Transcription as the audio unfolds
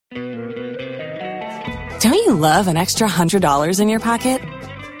Don't you love an extra $100 in your pocket?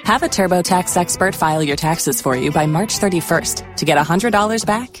 Have a TurboTax expert file your taxes for you by March 31st to get $100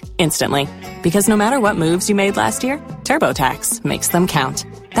 back instantly. Because no matter what moves you made last year, TurboTax makes them count.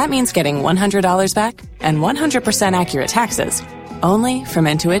 That means getting $100 back and 100% accurate taxes, only from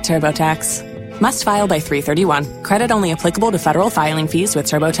Intuit TurboTax. Must file by 3/31. Credit only applicable to federal filing fees with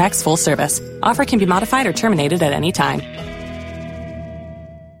TurboTax full service. Offer can be modified or terminated at any time.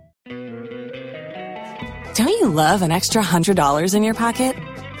 Don't you love an extra $100 in your pocket?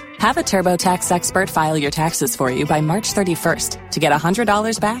 Have a TurboTax expert file your taxes for you by March 31st to get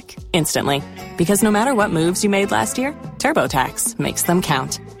 $100 back instantly. Because no matter what moves you made last year, TurboTax makes them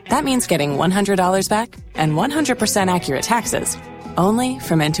count. That means getting $100 back and 100% accurate taxes, only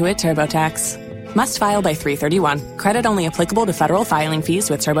from Intuit TurboTax. Must file by 3/31. Credit only applicable to federal filing fees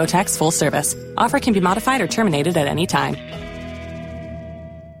with TurboTax full service. Offer can be modified or terminated at any time.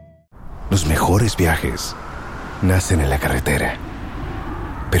 Los mejores viajes nacen en la carretera,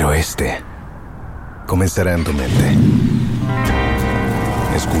 pero este comenzará en tu mente.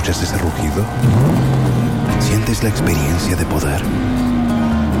 ¿Escuchas ese rugido? ¿Sientes la experiencia de poder?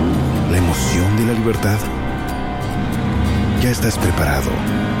 ¿La emoción de la libertad? Ya estás preparado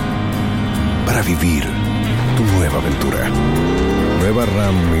para vivir tu nueva aventura. Nueva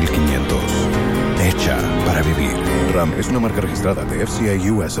RAM 1500. Hecha para vivir. RAM es una marca registrada de FCI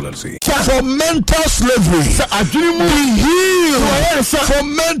US LLC. For mental slavery, be healed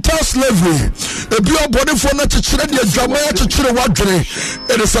from mental slavery. If you are born from the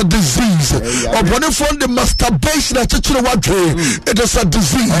it is a disease. Or born from the masturbation, it is a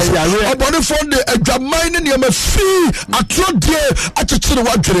disease. Or born from the mining, you may feel at your day,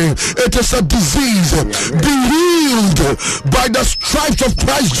 it is a disease. Be healed by the stripes of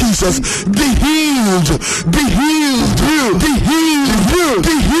Christ Jesus. Be healed. Be healed. Be healed.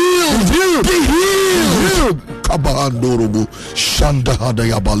 Be healed. Be healed. Kabandorobu Shanda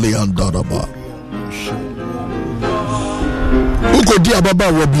Hadayabale Andaraba. Uko dia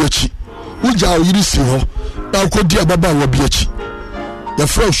baba wabiachi. Uja oyirisi ho. Na uko dia baba wabiachi. Ya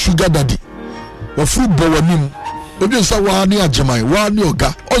fra sugar daddy. Wa fu bo wanim. Obi nsa wa ni ajeman, wa ni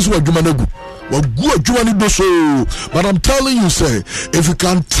oga. Ozo adwuma nagu. But I'm telling you, say, if you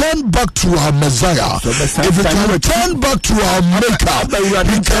can turn back to our Messiah, if you can turn back to our Maker,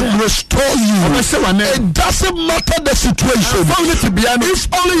 He can restore you. It doesn't matter the situation. If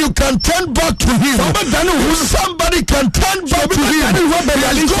only you can turn back to Him, somebody can turn back to Him.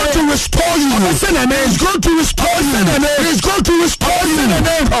 He's going to restore you. He's going to restore you. He's going to restore you.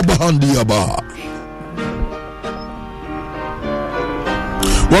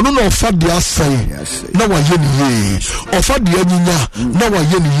 Wanu no offer the asay na wa ye ni offer the anyanya na wa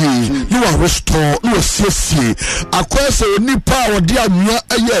ye ni you are restore you siesie akwese onipa odi anwa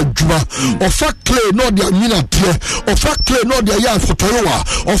aye adwuma offer clay no de anyina tie offer clay no de aye afotorowa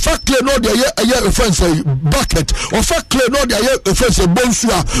offer clay no de aye offense bucket offer clay no de aye offense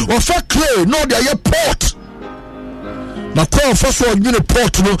bonsua offer clay no de aye pot na kwa offer so anyina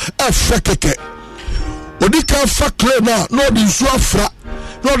pot no afekeke odi ka offer clay no de nsu afra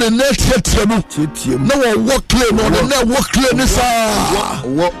no the net yet no work clear no the net work clear this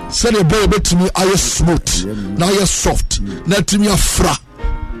say the baby to me I smooth now you soft net me afra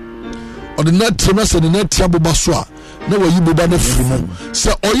or the net say the net yabuba so na wa yibuba na frimu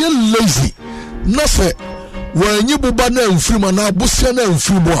say oye lazy no say when you buba na mfrimu na abusia na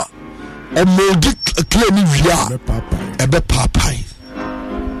mfrimu a moldi clear ni via ebe papai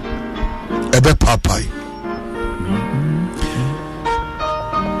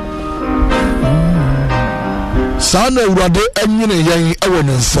Sana urade enwene yen ewo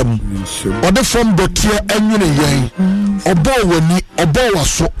nsem ode from dotie enwene yen obo wani obo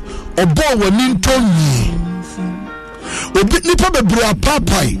waso obo wani ntonyi obi nipa bebre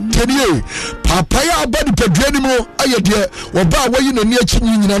apapai tedie papai abadi pedua ni mo ayede oba wayi nani achi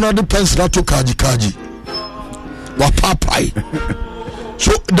nyina na ode pencil to kaji wa papai.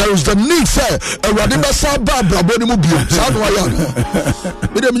 So there is the need say urade basa babra boni mu bio sa no aya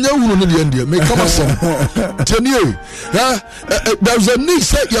me dem nya hunu no de ndie me kama sem tenie there is a need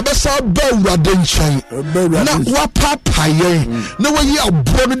say ye basa ba urade nchan na wa papaye na wa yi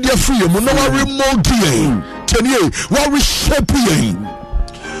abro no de free mu na wa remold ye tenie wa reshape ye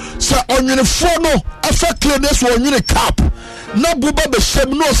sa onwene fo no afa clearness wo onwene cap na buba be shem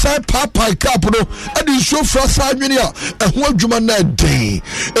no sai papa cap no e di show fra sa nwene a eho adwuma na den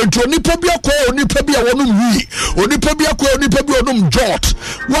ento nipa bi akwa onipa bi a wonum wi onipa bi akwa onipa bi onum jot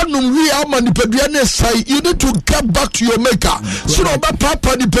wonum wi ama nipa dua na sai you need to get back to your maker so no ba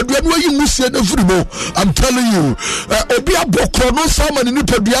papa nipa dua no yi musie na firi mo I'm telling you obi abokro no sama ni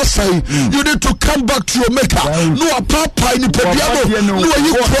nipa dua sai you need to come back to your maker no papa nipa dua no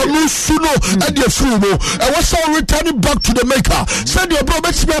yi kro no su no e de firi mo e was all returning back to the maker said your bro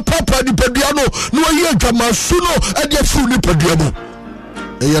bet me papa nipa dua no yi adwama su no e de firi nipa dua mo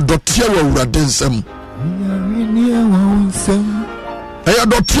e dotia wa urade nsam e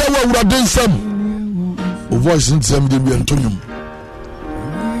dotia wa urade nsam o voice nsam de bi antonyum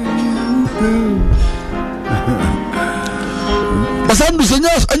basandu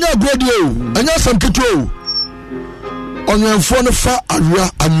senyas anya grodio anya samketo onyenfo no fa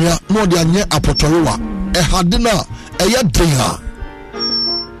anwa no de anye apotorewa e hade na e ye den ha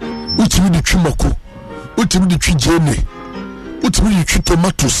utimi de twimako utimi de twijene utimi de twi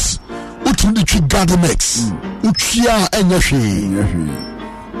tomatoes utimi de twi gardenex utwia enya hwe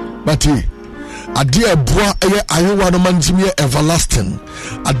bati ade eboa eye ayewa no mantimi everlasting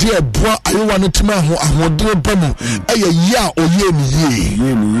ade eboa ayewa no tima ho ahode bamu eye ya oye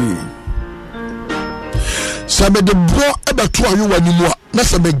ni sabe de bro ebe to ayewa ni mu na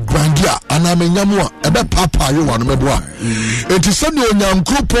sabe grandia ana menyamu a ebe papa ayewa no meboa enti se ne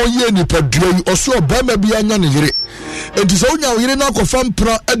onyankropon ye ni padua oso obama bi anya ne yire enti se onya yire na akofa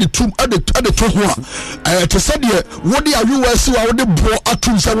mpra ade to ho a te se de wodi ayewa si wa wodi bro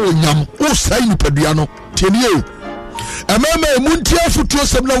atum se wo nyam wo sai ni padua no tenie amama muntia futuo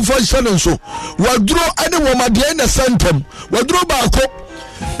sem na mfa hyɛ nso waduro ane wo made na sentem waduro baako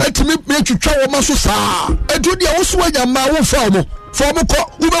etimi me twetwa wo maso saa edu dia wo so wanyama wo fa mo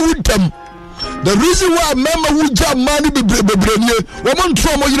ko wo be wudam the reason why mama wo ja mani bebrenie wo mo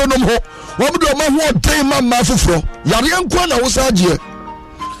ntro mo yire nom ho wo mo do ma ho den mama foforo yare enko na wo saaje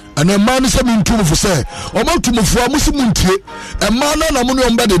ana man se mintum fo se o ma tumfo amusi muntie e man na mo ne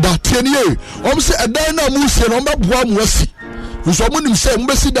ombe de da tienie o mo se edan na mo sie no ombe boa mo asi so mo nim se mo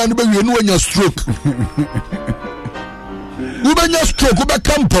be si dan no be wie no anya stroke ubenya stroke ube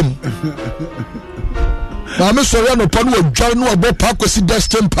kampam na me so ya no panu adwa no abo pa kwesi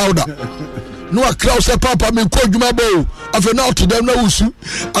destin powder no akra se papa me ko adwuma bo afa na to dem na wusu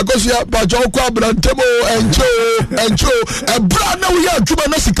akosia ba jo kwa brantemo encho ebra na we adwuma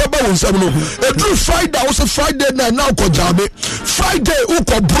na sika ba won sam no edru Friday wo se Friday na ko jabe Friday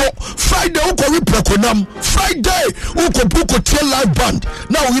uko bro Friday uko reprekonam Friday uko tie live band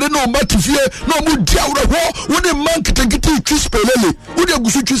na wo yire no matifie na mu dia wo ho wo de man kitikiti twispelele wo de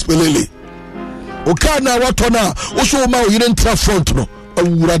gusu twispelele o kana watona wo so ma wo yire ntra front no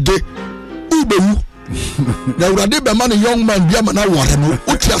awurade ubewu na urade be man young man bia na ware no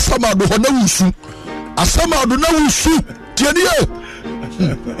uti asama do ho na wusu asama do na wusu tienie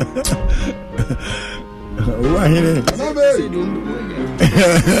wa hire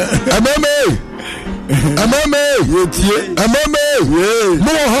amame yetie amame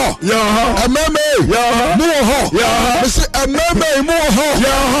mo ho ya ha amame ya ha mo ho ya ha se amame mo ho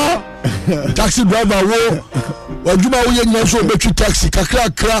ya ha taxi driver wo wajuma wo ye nyanso betwi taxi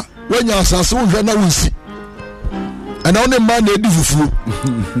kakra wanya asase wo hwe na wonsi ana one man na edi fufu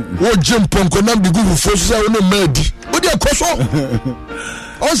wo jempon ko nam di fufu so say one man di wo de koso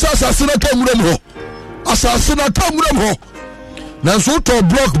on sa asase na kamuram ho asase na kamuram ho na so to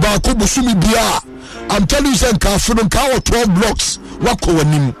block ba ko busumi bia I'm telling you say nkafu no nka 12 blocks wako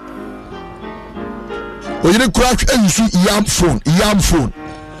wanim oyire crash ensu yam phone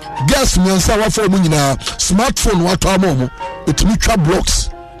gas me ansa wa phone nyina smartphone wato amomo etimi twa blocks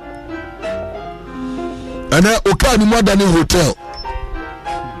ana okani modern hotel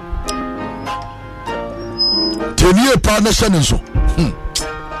tenie pa na shane so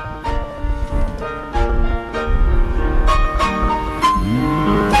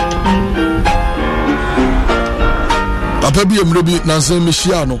papa bi emrobi na nsan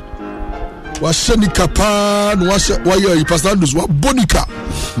mehia no wa shani kapa no wa ye pastor wa bonica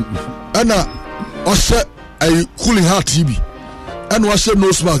ana o she ay cooling heart TV and was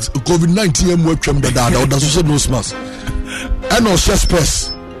nose mask COVID-19 emu atwam dada o da so nose mask and o she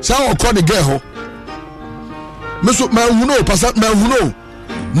space say o call the girl ho me so ma huno pasa ma huno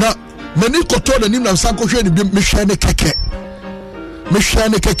na mani koto na nim na sanko hwe ni bi me hwe ne keke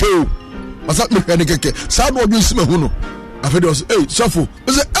o pasa me hwe ne keke sa no odun si ma huno afede o say hey sofo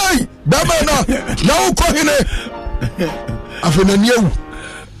o say hey baba na o ko hine afena niawu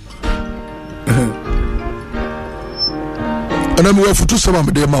ana me wafutu sama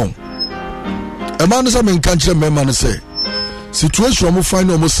me de ma wo e ma no sa me nka kire me ma no say situation mo find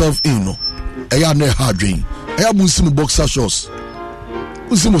yourself in no eya na hard dream eya mo nsi mo boxer shorts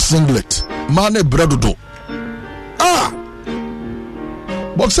nsi mo singlet man e bredodo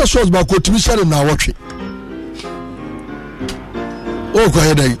boxer shorts ba ko timi share na wotwe o kwa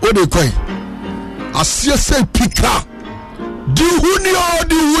hedai o de kwai asie say pika di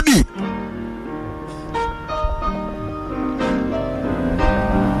huni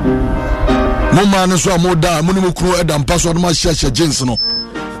mo man so amoda mo ni mo kuro edam paso no ma hye jeans no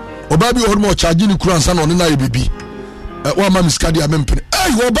oba bi ho mo charge ni kuro ansa no ne na yebibi wa ma miskadi amempene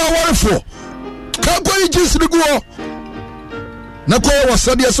oba warefo ka kwani jeans ni guo na kwa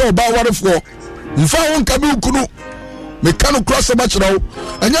wasade se oba warefo mfa won ka bi kunu mekano cross match now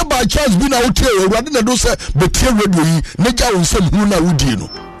anya by chance bi na wotie awurade na do se betie radio yi ne ja won sem hu na wudie no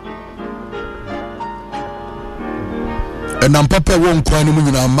enam papa won kwan no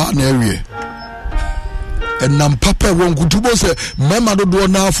nyina ma na awie enam papa won kutubo se mema do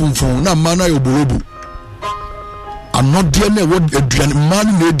na afunfun na ma na yoborobu anodie na wod aduane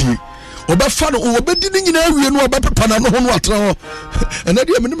man na edi obefa no obedi ni nyina awie no obepepa na no ho no atra ho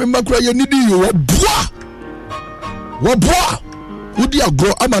enade me ne makura ye nidi yo boa udi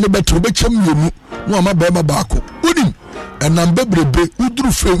agro ama ne betro bechem yenu no ama ba baako udim enam bebrebe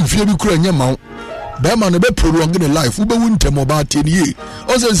uduru fie bi kura nya mawo ba ma ne be prolong ne life ube wuntem oba tenie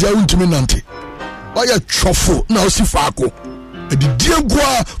ozenzi a wuntimi nante oya chofo na osifa ako edidie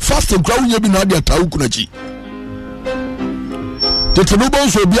gua fast and crowd bi na dia tawu kunachi teteno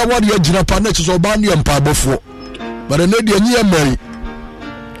bonso bia wade agina pa na chiso ba ne mpa abofo bare na dia nyi emeri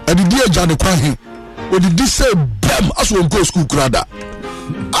edidie jane kwahe odidi se bam aso nko school krada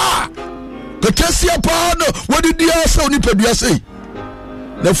the kesia pa no odidi ase oni pedua sei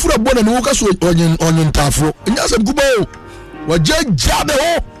na fura bona ne woka so onyen tafo nya se gubo wajeja de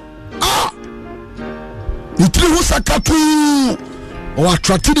ho itri hu sakatu o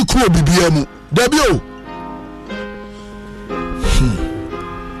attracted the crew bibia mu debio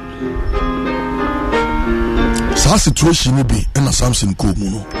sa situation bi na Samson ko mu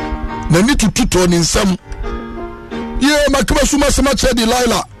no na ni tututo ni nsam ye makaba suma sama che di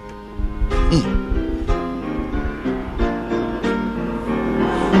Laila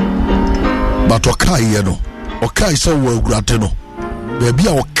but okai no okai so wo agurate no baby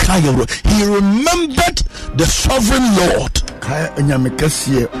okai he remembered the sovereign Lord kai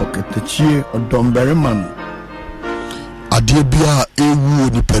nyamekasie oketechie odombere man ade bia ewu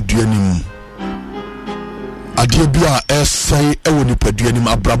ni paduanim ade bia esai ewo ni paduanim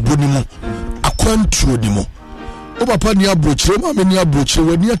abrabo ni mu akwantuo ni mu o papa ni abrochire ma me ni abrochire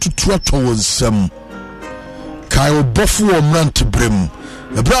wani atutu ato wonsam kai obofu o mrant brem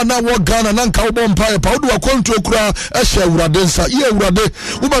ebra na wo Ghana na nka wo bompa pa wo do akwantuo kura ehye awurade nsa ye awurade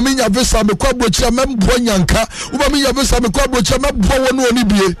wo ba me nya visa me kwa abrochire membo nyanka wo ba me nya visa me kwa abrochire membo wono oni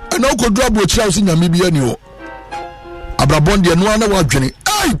bie na wo kodu abrochire wo sinya me bie ni ho abrabon de no na wo adwene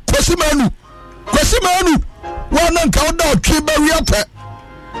kwasi manu wana nka wo da otwe ba wi apɛ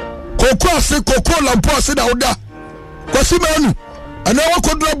koko lampo ase da wo da kwasi manu ana wa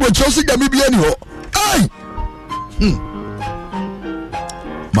kodu abrochire wo sinya me bie ni ho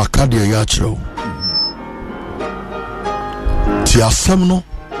makade ya chiro ti asem no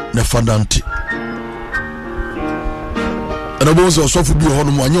ne fadanti ana bonzo osofu bi ho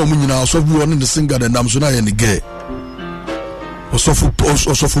no mo anya o nyina osofu bi ho ne singa de nam so na ye ne ge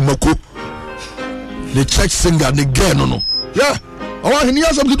osofu mako the church singer ne ge no yeah awa hini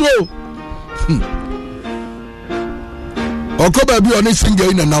asem kido okoba bi o ne singa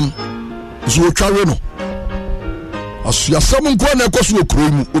ina nam so otwawe no asu yasam nko na ekoso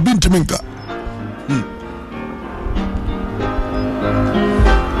okuro mu obi ntimi nka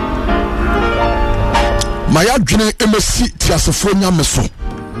maya dwene emesi tiasefo nya meso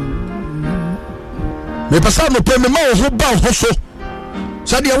me pesa no pe me ma ho ba ho so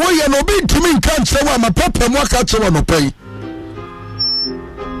sade wo ye no obi ntimi nka nkyere wa mapapa mu aka kyewa no pai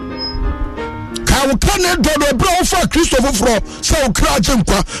wo kane dodo bra wo fa Christopher fro se wo kra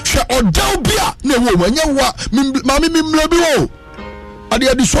agenkwa hwe odaw bia na wo manya wa mami mimla bi wo ade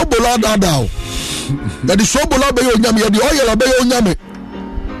ade sobola dadaw ade sobola be yo nyame ade oyela be yo nyame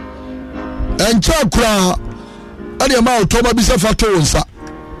encha kura ade ma otoba bi se fato nsa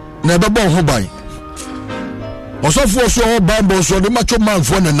na be bo ho ban osofo so ho bambo so de macho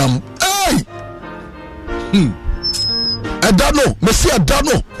manfo nenam edano mesi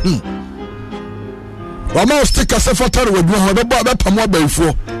edano wama sticker se fatare wadu ho be bo be pamo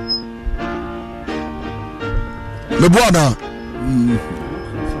abaifo le boana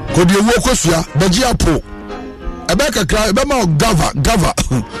kodi ewo kosua baji apo ebe kakra ebe ma gava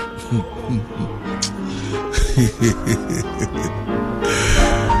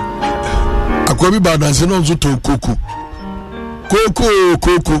Akwabi badanse no nso to koko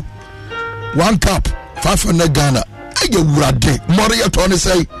 1 cup 500 Ghana. Eye wurade more ya to ne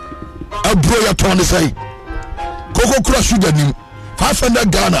say abro ya to ne say koko kura sugar nim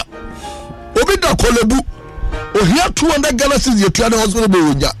 500 Ghana. Obi da kolebu ohia 200 Ghana since yetua na hospital be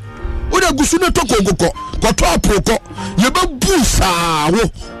wonya. Oda gusu ne to kokoko kwato aproko ye be busa wo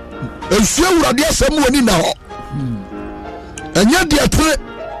ensu wurade asem woni na ho enya de atre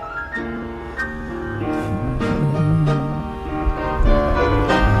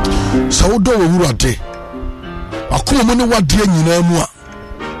sawodo wurade akoma mu ne wade nyina mu a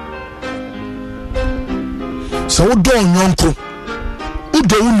sawodo nyonko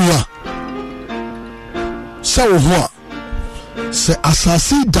udo unua sawo ho a se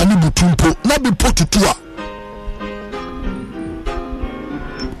asasi dani butumpo na bi potutu a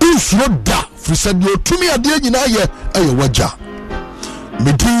usuro da frisadi otumi ade nyina ye waja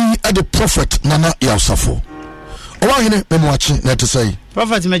medi ade prophet nana yasafo owa hene memwachi na te say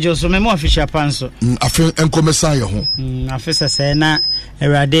prophet mejo so memo official panso afi enkomesa ye ho afisa se na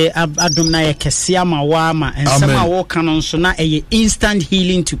erade adom na ye kese ama wa ma ensema wo kanon so na eye instant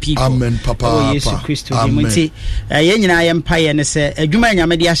healing to people. Amen papa. Oh Yesu Kristo demuti ye nyina ye mpa ye ne se adwuma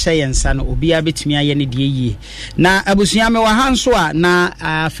nyame de ahye ye nsa no obi abetumi aye ne de yie na abusua me wa hanso a na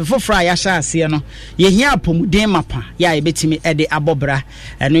fefofra ya sha ase no ye hia apomuden mapa ya ye betumi ede abobra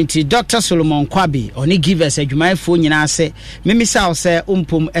eno nti Dr. Solomon Kwabi oni give us adwumaefo nyina ase memisa se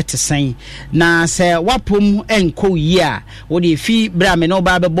umpum etesen na se wapom enko yi a wo de fi bra me no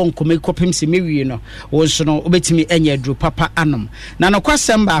ba be bonkome kopem se mewie no wo so no obetimi enya dru papa anom na no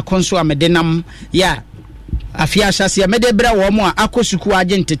kwasem ba konso amedenam ya afia hyase amede bra wo mo a akosuku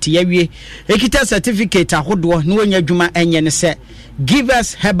agentete yawie ekita certificate ahodo no wonya dwuma enye ne se Give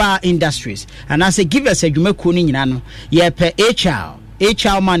Us Herbal Industries and I say give us adwuma ko ni nyina no ye pe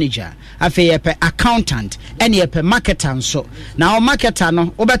HR manager afi ye pe accountant ene ye pe marketer nso na o marketer no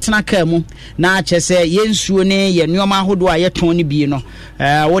obetena ka mu na chese ye nsuo ne ye nneoma ahodo a ye ton ne bi no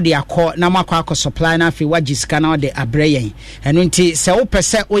wo de akọ na makọ supply na afi wagisika na de abrayen eno nti se wo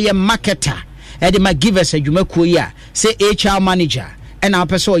pese wo ye marketer ede ma give us adwuma ko yi a say HR manager and our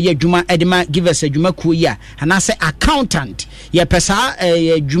person ye juma edema give us a juma kuya and I say accountant ye pesa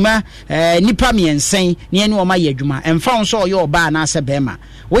juma nipa miensen ne ene o ma ye juma and found so your ba na se bema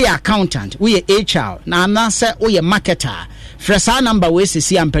we accountant we HR na say we marketer fresa number we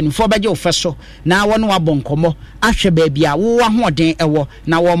sisi ampanifo beje ofeso na wono abonkomo ahwe ba bia wo ahoden ewo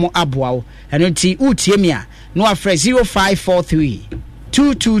na wo mo aboa wo eno ti utie mi a no afre 0543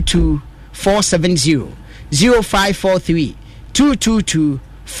 222 470 0543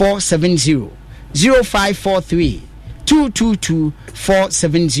 222-470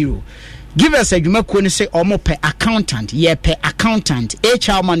 0543-222-470. Give us a jumako say omo pe accountant ye pe accountant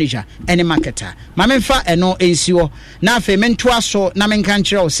HR manager any marketer mamemfa eno ensio na afa mento aso na menka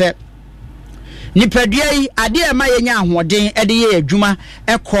nkire o se nipadua yi ade e ma yenya ahoden ede ye adwuma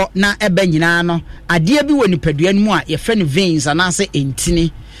ekọ na eba nyina no ade bi wo nipadua mu a ye fe no veins anase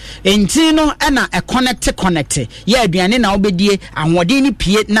entini no na e connect ye aduane na obedie ahoden ni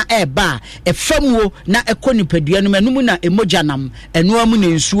pie na eba e famuo na ekọ nipadua no manum na emoja nam eno amu na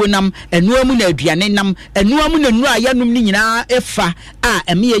nsuo nam eno amu na aduane nam eno amu na nuru ayanum ni nyina efa a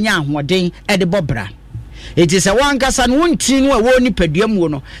eme yenya ahoden ede bobra. It is a one person won tin no wo nipadua mu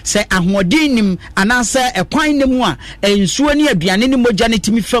no se ahoden nim anasa ekwan ne mu a ensuo ne aduane ne moja ne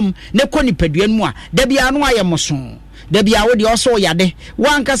timi fam ne kɔ nipadua mu a da bia no ayemoso da bia wo de oso yade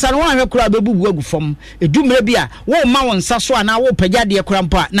wan kasa no ahwe kura bebubu agufom edumre bia wo ma won saso ana wo pagade kura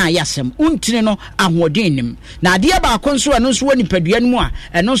mpa na ayasem untini no ahoden nim na ade ba akonso eno so wo nipadua mu a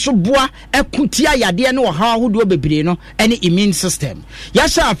eno so boa ekutia yade ne wo ha ahodo bebre no ene immune system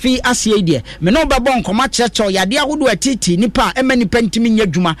yasha afi asie de me no bebo nkoma checho yade ahodo atiti nipa ema nipa ntimi nya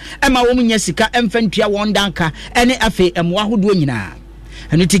dwuma ema wo munya sika emfantua won danka ene afi emo ahodo nyina.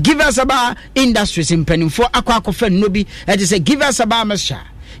 And to give us about industries in penning for aquacofen nobi, and to say give us about Mesha,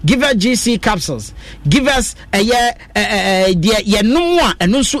 give us GC capsules, give us a year, no more,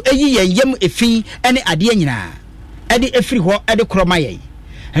 and also a year, yem a fee, and a diana, Eddie a free walk at the Cromaye.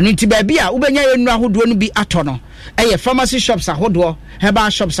 And into Babia, Ubenya no who don't be atono, a pharmacy shops are hodor, herbal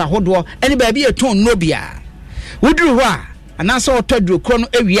shops are hodor, and baby a tone nobia. Would you wa, and I saw Todro Chrono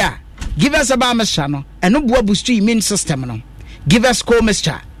area, give us about Meshano, and no Buabu immune system. No. Give us cold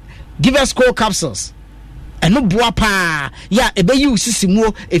mixture. Give us cold capsules. And no boa pa. Ya ebe you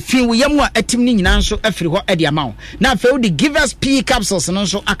sisimu e fin we yamu atim ni nyina so afiri ho e de amount. Na fe we give us pea capsules no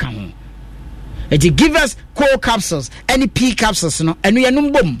so aka ho. E de give us cold capsules any pea capsules no enu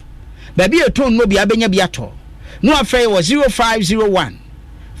yanum bom. Ba bi eton no bi abenya bi ato. no afei was 0501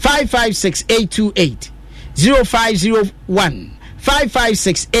 556828 0501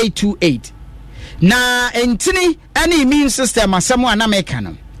 556828 na entini any immune system asɛm a na meka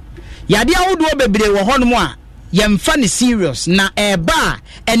no yade ahodoɔ bebree wɔ hɔ no mu a yɛmfa ne serious na ɛba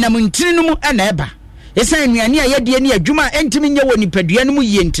ɛnam ntini no mu ɛna ɛba ɛsɛ nnuane a yɛdeɛ ne adwuma ɛntimi nyɛ wɔ nipadua no mu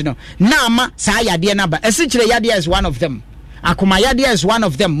yie nti no na ama saa yadeɛ no aba ɛsikyerɛ yadeɛ is one of them akoma yadeɛ is one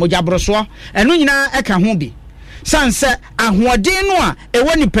of them mogyaborosoɔ ɛno nyinaa ɛka ho bi sanse ahoɔden no a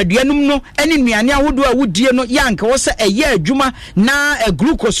ɛwɔ nipadua no mu no ɛne nnuane ahodoɔ a wodie no yanka wɔ sɛ ɛyɛ adwuma na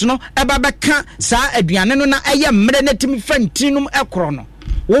glucose no ɛba bɛka saa aduane no na ɛyɛ mmerɛ na timi fa ntini no ɛkorɔ no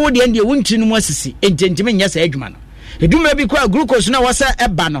wo deɛ ndie wo ntini no mu asisi ententimi nyɛ saa adwuma no eduma bi kwa glucose na wɔ sɛ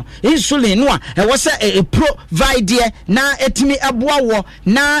ɛba no insulin no a ɛwɔ sɛ provide na etimi aboa wɔ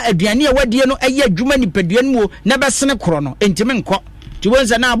na aduane a wadie no ɛyɛ adwuma nipadua no mu na bɛsene korɔ no entimi nkɔ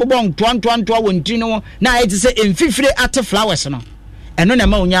tiwonza na abobɔ ntoantoantoa wɔ ntini no na ɛte sɛ emfifire ate flowers no ɛno na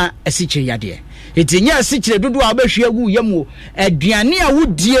ma onya asikyire yadeɛ etinya asikyire dodo a obɛhwe agu yamu aduane a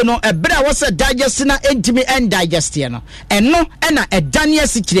wodie no ɛbere a wɔ sɛ digest na entimi digest no ɛno ɛna ɛdane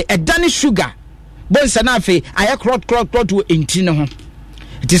asikyire ɛdane sugar bonsa na afi ayɛ krot wɔ ntini no ho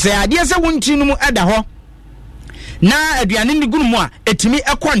enti sɛ adeɛ sɛ wo ntini no mu ɛda hɔ na aduane ni gunu mu a etimi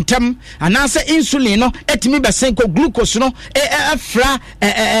ekɔ ntem anaasɛ insulin no etimi bɛsen kɔ glucose no afra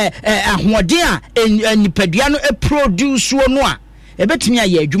ahoɔden a nipadua no produce no a ebetimi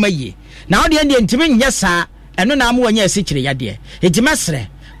ayɛ adwuma yie na ɔde ɛne ntimi nyɛ saa ɛno na amu wanya asikyire yadeɛ etimi srɛ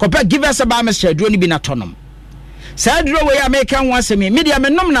kɔpɛ give us about Mr. Duro ni bi na tonom saa duro wɔ ya meka ho asɛm media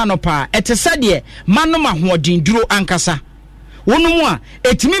menom na no pa ɛte sɛdeɛ manom ahoɔden duro ankasa wonum a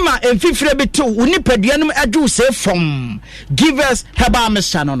etimi ma emfifire beto unipadua no adwu se from give us herbal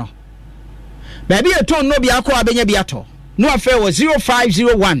Mr. no baby eton no bia akɔ abenya bia to no afɛ wɔ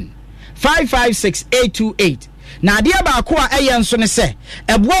 0501 556828 na adeɛ ba akɔ a ɛyɛ nso ne sɛ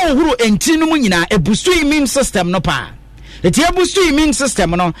ɛboa ohuru enti no mu nyina ebustu immune system no pa eti ebustu immune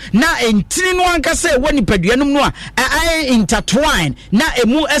system no na entini no ankasa ɛwɔ nipadua no mu no a ɛyɛ intertwine na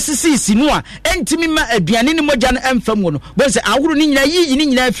emu asisisi no a entimi ma aduane ne mogya no ɛmfa mu no bo sɛ ahoro ne nyina yi ne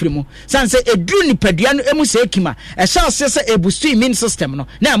nyina afiri mu sanse eduru nipadua no emu sɛ ekima ɛhyɛ ase sɛ ebustu immune system no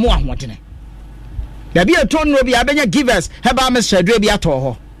na emu ahoɔdene dabi eton no bi abenya givers heba Mr. Dre bi atɔ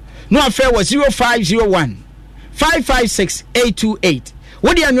hɔ no afɛ wɔ 0501 556828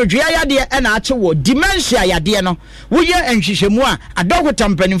 wodi anwodua yadeɛ ɛna akye wɔ dementia yadeɛ no woyɛ nhwehwɛmu a adɔkota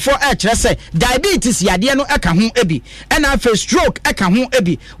mpanimfo ɛkyerɛ sɛ diabetes yadeɛ no ɛka ho ebi ɛna afɛ stroke ɛka ho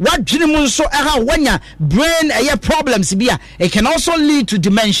ebi wadwene mu nso ɛha wanya brain ɛyɛ problems bi a it can also lead to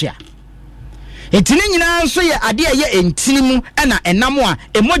dementia etini nyinaa nso yɛ adeɛ ɛyɛ entini mu ɛna ɛnam a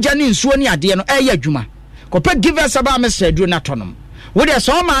emogya ne nsuo ne adeɛ no ɛyɛ adwuma kɔpɛ give us about Mr. Duro na tonom wodi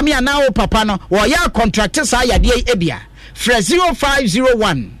so maame ana wo papa no wɔyɛ contract saa yadeɛ ebia fra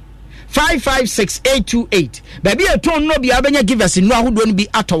 0501 556828 baby eton no bia benya give us no ahodo no bi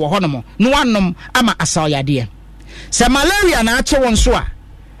atɔ wɔ hɔ no mo no wanom ama asaw yadeɛ sɛ malaria na akye won so a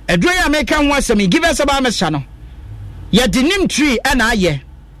aduro ya meka ho asɛm give us about Mr. no yɛ dinim tree ɛna ayɛ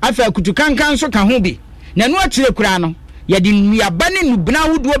afa kutukankan so ka ho bi na no akyire kura no yɛ di nuaba ne nubna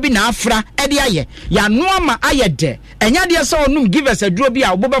ahodo bi na afra ɛde ayɛ ya no ama ayɛ de ɛnya deɛ sɛ onum give us aduro bi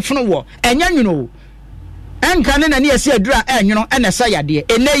a wobɛfono wɔ ɛnya nwuno enka ne na ne yɛsi adura enwono ɛna sa yadeɛ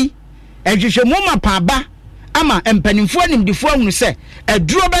enei ehwehwɛmu ma paaba ama empanimfo animdifo ahunu sɛ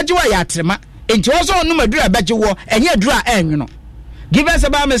aduro bɛgye wa yɛ atrema enti wɔ so onum adura bɛgye wɔ ɛnya adura enwono give us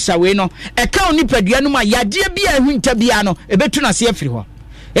about Mr. we no ɛka oni padua no ma yadeɛ bi a ehunta bia no ebetu na se afiri hɔ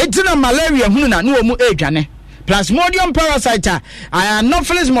enti na malaria hunu na no mu edwane Plasmodium parasite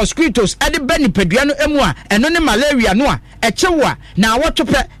Anopheles mosquitoes ade bani padua no emu a eno ne malaria no a echewo a na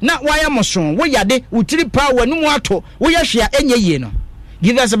awotopɛ na wayɛ moson wo yade utiri pa wanu mu ato wo yɛ hwea enye yie no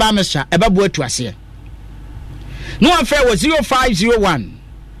give us about Mr. Ebabu atu ase no afɛ wɔ 0501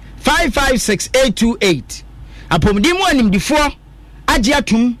 556828 apomdi mu animdifo agye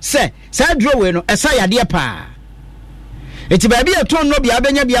atum sɛ saa duro we no ɛsa yadeɛ pa eti baabi eton no bia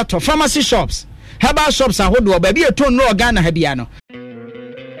benya bia to pharmacy shops herbal shops ahodo baby eton no Ghana ha bia no.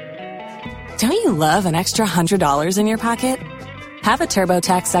 Don't you love an extra $100 in your pocket? Have a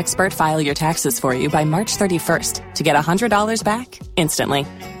TurboTax expert file your taxes for you by March 31st to get $100 back instantly.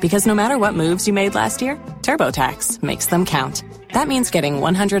 Because no matter what moves you made last year, TurboTax makes them count. That means getting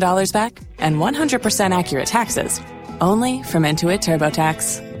 $100 back and 100% accurate taxes only from Intuit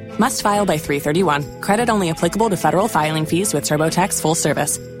TurboTax. Must file by 3/31. Credit only applicable to federal filing fees with TurboTax full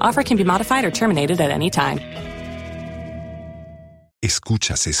service. Offer can be modified or terminated at any time.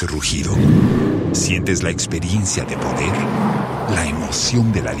 ¿Escuchas ese rugido? ¿Sientes la experiencia de poder? la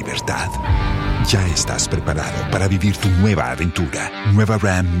emoción de la libertad. Ya estás preparado para vivir tu nueva aventura. Nueva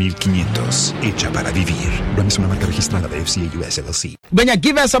Ram 1500, hecha para vivir. Ram es una marca registrada de FCA US LLC. Benya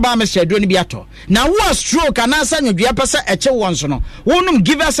give us about Mr. Doni Biato. Now what stroke and answer you pasa eche once no. Wonum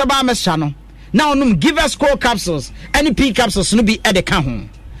give us about Mr. No. Now num give us core capsules. Any P capsules no be at the kahun.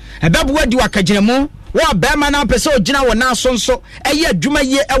 A babu wadi wakajemo. Wa bema na pese ogina wo na so nso eye adwuma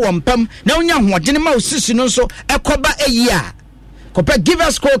ye e wo mpam na onya hoodene ma osisi no nso ekoba eyi a kopa give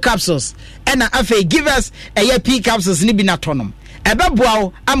us core capsules and afa give us eye P capsules ni bi na tonom ebeboa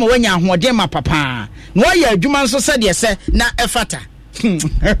wo ama wanya hoodene ma papa na wo ye adwuma nso se de se na efata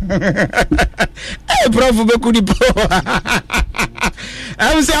prof be kudi pro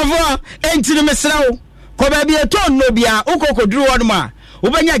am se afo entini mesrawo ko ba bi eton no bia ukokoduru woduma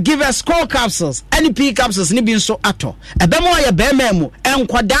Ubanya give us core capsules, any P capsules, ni bin so ato. Ebemo ya bememu,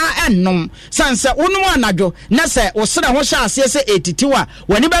 enkwada ennom. Sanse unu anajo, nase osira ho sha asese etitiwa,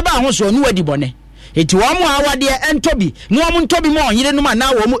 wani baba ho so nu wadi bone. Eti wa mu awade entobi, nu omu ntobi mo yire numa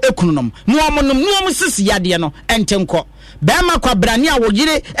na wo mu ekununom. Nu omu num, nu omu sisi yade no entenko. Bema kwa brani a wo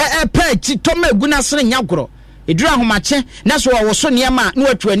yire pe ti toma egu na sere nyagoro. Edura homache na so wo so niema na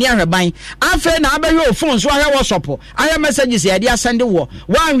watu ani ahweban afa na abehwe ofon so ahwe wo sopo ahwe messages ya dia send wo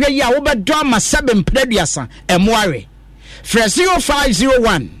wanhwe yi a wo bedo ama 7 mpreduasa emoare Fresio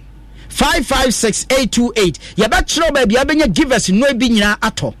 501 556828 ya betro ba bia benya give us no bi nyina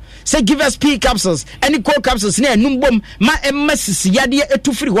ato say give us P capsules any core capsules na enum bom ma emmasisi yade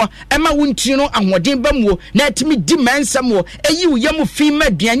etufiri ho ema wuntiri no ahoden bamuo na atimi di mansam wo eyi wo yam fi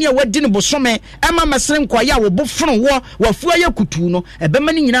maduane a wadi ne bosome ema masere nkoya wo boforo wo wafu aye kutu no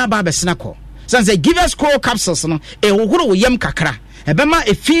ebema ni nyina ba besena ko say give us core capsules no ewohoro wo yam kakra ebema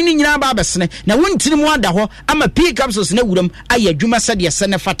efi ni nyina ba besene na wuntiri mu ada ho ama P capsules na wuram aye adwuma sade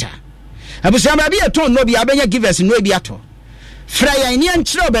sene fata abusia ba bi eton no bi abenya give us no bi ato Fraya ni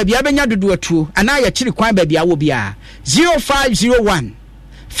anchiro baby abenya dodo atuo ana ya chiri kwan baby awo bia 0501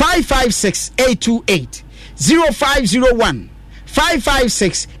 556828 0501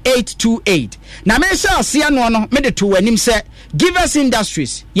 556828 na me sha asia no no me de to wanim se give us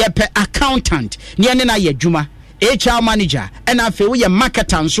industries ye pe accountant ne ene na ye dwuma HR manager and afi wo ye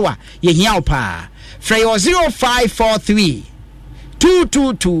marketer nso a ye hia opa Fraya 0543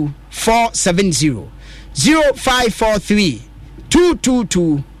 222 470 0543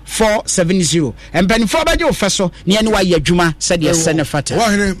 222-470 and benefit by your faso near no way juma said yes senefata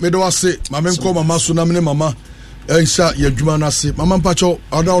wahene me do ase mama nko mama so na me mama ensa ya juma na se mama mpacho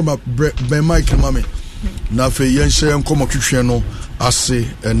oda ma ben mic mama na fe yense nko motwetwe no ase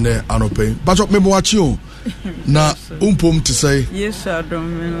ene anopen mpacho me bo achi o na umpom te say yes adom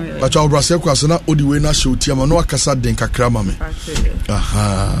me mpacho obrase kwase na odi we na shoti ama no akasa den kakra mama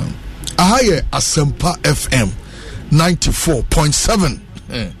aha ye Asempa FM 94.7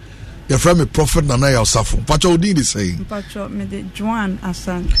 your friend me prophet Nana Yosafo pacho odi dey say pacho me de Joan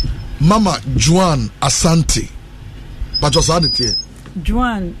Asante Mama Joan Asante pacho sa de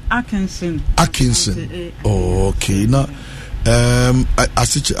Joan Atkinson oh, okay na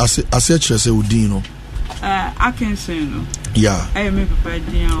asiche say odi no Atkinson no yeah I me papa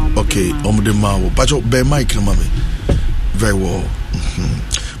dia okay omde ma wo pacho be mic no mama very well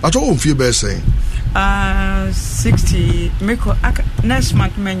pacho on feel be say 60 next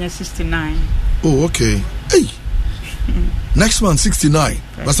month menya 69 oh okay hey next month 69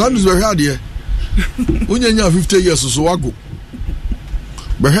 but some is very hard here unyanya 50 years so wago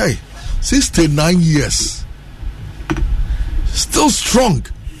but hey 69 years still strong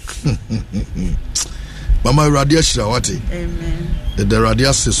mama radia shawati amen the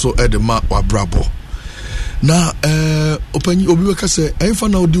radia so edema wa brabo na opani obi weka se enfa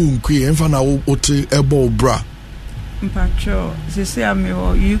na odi unkwe enfa na ote ebo bra mpacho sisi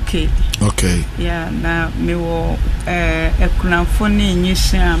amewo UK okay yeah na mewo ekunafo ni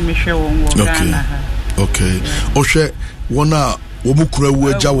nyisa mehwe won wo Ghana ha okay ohwe wona wo mukura wu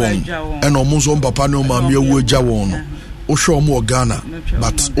agya won ena omo so papa ne o ma me wu agya won no ohwe omo Ghana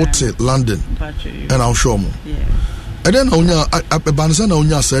but ote London ena ohwe omo yeah then na onya abansa na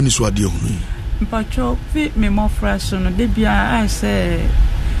onya asa ni so ade ehunu mpacho fi me mo fraso no de bia I say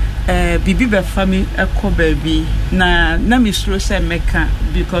bibi be family ekọ baby na me sro say meka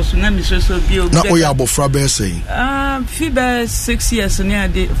because na me so bi obi na oya abofra be say fi be 6 years na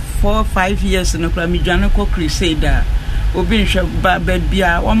de 4-5 years no kra me dwane ko crusade obi nhwe ba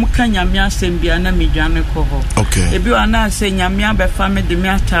bia wo mka nyame asem bia na me dwane ko ho okay ebi ana say nyame abe family de me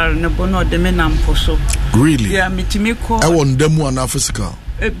atar no bo no de me nampo so really yeah metimi ko I want them ana physical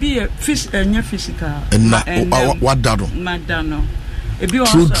ebi physical na wadado madano ebi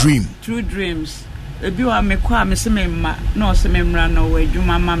true dream true dreams ebi wa me kwa me se me ma na o se me mra na o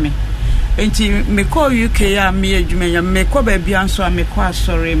adwuma ma me enti me call UK ya me adwuma ya me kwa ba bia nso me kwa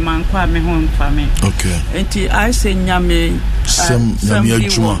sorry man kwa me ho mfa me okay enti I say nyame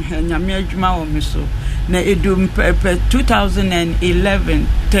nyame adwuma o me so na edum 2011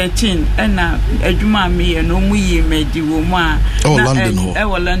 13 ena adwuma me ye no mu yi medi wo mu a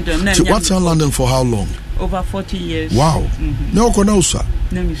London London so what's in London for how long? Over 40 years. Wow. No kono usa.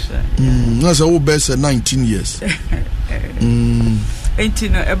 No mi sir. Na say wo best 19 years. Enti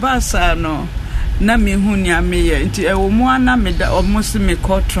no ebasa no na me hu ni ameye enti e wo mu ana me da almost me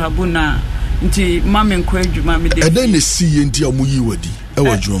call trouble na nti mama nko adwuma me de. Eden ne si ye nti amuyi wadi e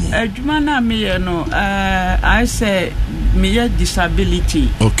wa adwuma. Adwuma na me ye no I say me ye disability.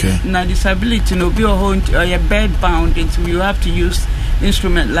 Okay. Na disability no be or your bed bound into you have to use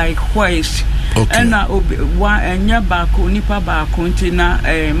instrument like hoist. Okay. And enya baako nipa baako nti na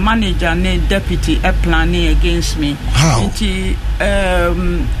manager ne deputy planning against me. How? Nti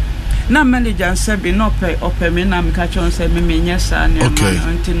na manager said be no pay me na me catch on say me nyesa na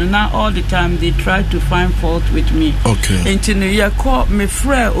nti na all the time they try to find fault with me. Okay. Nti no ye call me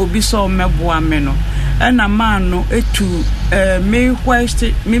frère obi so meboa me no ena man no etu me hoist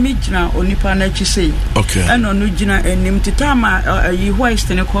me gina onipa na chi sei. Okay. Ena no gina enim titama yi hoist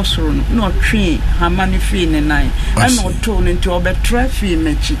ne kosoro no na otwe hama ne fi ne nan ena oto no nti obetra fi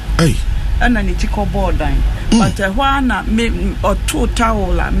mechi. Hey. Ena ni tiko bordan but hwa na me oto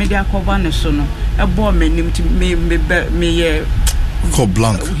tawla me dia cover ne so no ebo menim ti me ye ko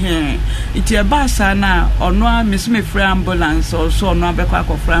blank iti e basa na ono a me free ambulance also ono abekwa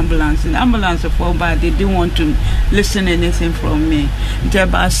ko free ambulance for but they didn't want to listen anything from me iti e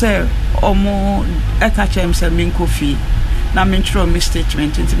basa omo ekachem se me nkofi na me tro me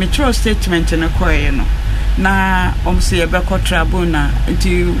statement iti me tro statement na koye no na omse ye be ko trouble na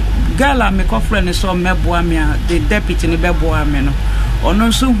iti gala me ko friend so meboa me the deputy ne beboa me no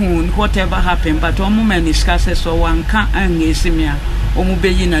ono so hu whatever happened but omo man discuss so wanka angesi me a omo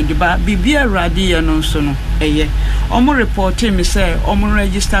beyi na diba bibia radi ye no so no eye omo report me say omo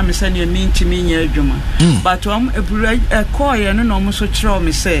register me say ne ntimi nya adwuma but omo call ye no omo so kire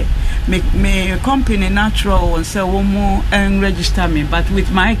me say me company natural and say omo register me but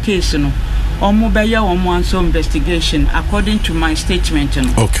with my case no omo be ya omo anso investigation according to my statement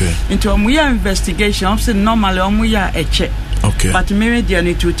no. Okay. Into omo ya investigation omo say normally omo ya eche. Okay. But maybe they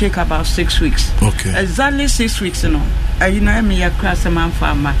need to take about 6 weeks. Okay. Exactly 6 weeks, you know. You know, me ya cross a man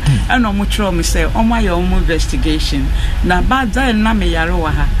farmer. And omo tro me say, omo ya omo investigation. Na bad that na me ya ro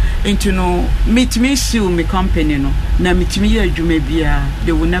ha. Into no meet me sue me company no. Na meet me ya adwuma bia,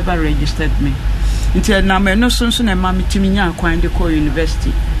 they will never register me. Into na me no so na ma meet me nya kwan de ko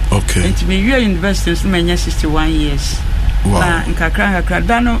university. Okay. Into me university so me nya 61 years. Wow. Na nkakra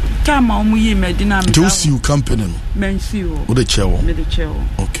dano tama omu yi medina me. Do you company no? Mensi o. Wo de chewo. Me de chewo.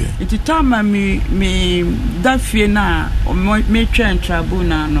 Okay. Iti tama me da fie na me twen trouble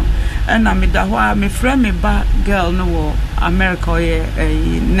na no. Na me da ho me friend me ba girl no wo America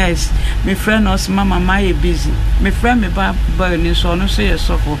ye nurse. Me friend us mama my busy. Me friend me ba boy ni so no so ye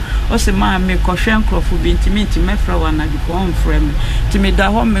sofo. O se ma me ko hwen krofo bi ntimi me fra wa na bi ko on friend me. Ti me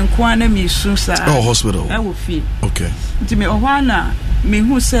da ho me nko ana me su sa. Oh, hospital. I will feel. Okay. Ti me ohwana me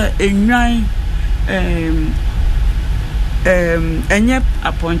hu se enwan enye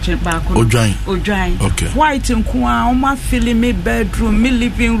appointment baako odwan okay. White nkoa o ma fill me bedroom me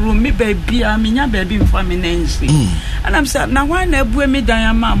living room me baby a me nya baby mfa me nancy and I'm say na why na ebu me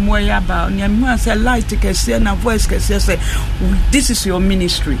dan ama mo ya ba na me hu say light kese na voice kese say this is your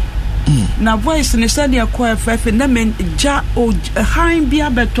ministry. Na voice ni say dey call fefe na me ja o han bia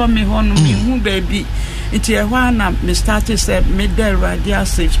beto me ho no me hu baby iti ehwa na me started say me there radio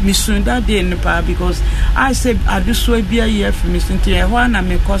say me soon that day in pa because I said aduso bia year for me iti ehwa na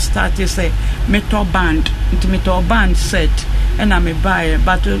me ko started say me to band iti me to band set and I me buy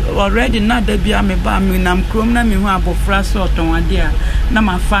but already na da bia me ba me nam krom na me hu abofra so ton ade a na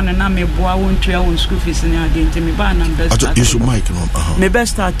ma fa na me boa won tua won school fees ni ade iti me ba na best you should mic no me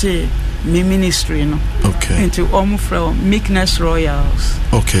best start me ministry no. Okay. Into from Meekness Royals.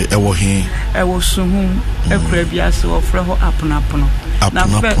 Okay, e wo he. E wo suhum e kura bia se ofre ho aponapono.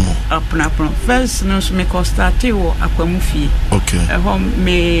 Aponapono. First no so me ko start wo akwamufie. Okay. E ho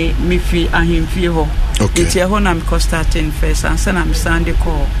me fi ahemfie ho. Okay. Nti e ho na me ko start in first and say na me sande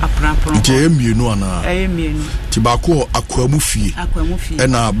ko aponapono. Nti e mienu ana. E mienu. Ti ba ko akwamufie. E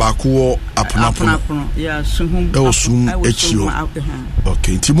na ba ko aponapono. Yeah, suhum. E wo sum echio.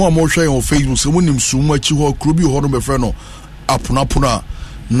 Okay. Nti mo hwe on Facebook so mo nim sum achi ho krobi ho no be frɛ no aponapono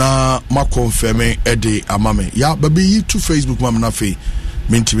na ma confirm e de amame ya baby yi to Facebook mam na fe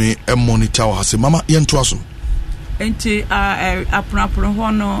mentimi monitor wo hase mama yento aso enti apropro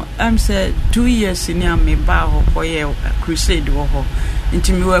ho no am say 2 years ni am ba ho koye crusade wo ho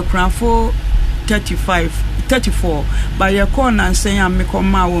enti mi wa krafo 34 but your corner and say I'm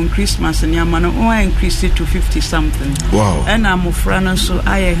come on Christmas and I'm increase it to 50 something. Wow. And I'm friend so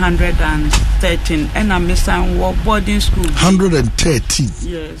I 113 and I'm missing boarding school. 113.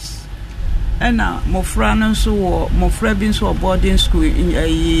 Yes. And now my friend so my friend so boarding school in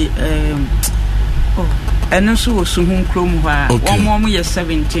and also Suhun Chrome one more year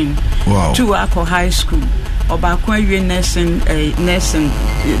 17. Wow. 2 Ako High School. About nursing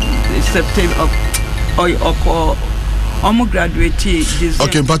September graduate this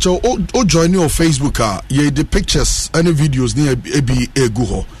okay Pacho o join your Facebook ye the pictures and the videos ni ebi egu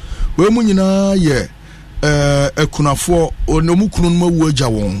ho we mu nyina ye ekunafo onomu kunu no wu agya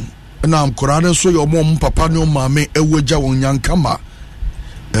won na amkora ne so ye omom papa ne omame ewu agya won nyankama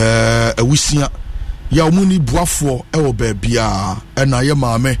awusia ya omuni buafo ewo ba bia na ye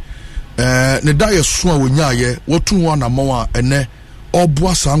maame ne da ye so a wonya ye wotu ho na mawa ene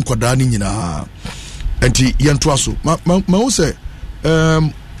oboa san kwada ni nyina enti yento aso ma wo se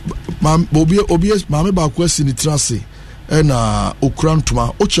obi maame ba kwa sini trase na okura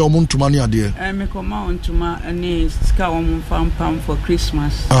ntoma o che omo ntoma ne ade me koma ntoma ani ska omo pam for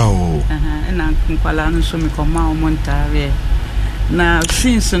Christmas na nkwala no so me koma omo ntare na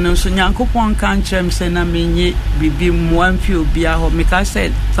since no so nyankopon kan chem se na menye bibi mwamfi obi a ho me ka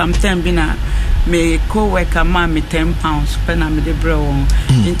said sometime bi na me co-worker ma me £10 pe na me de bro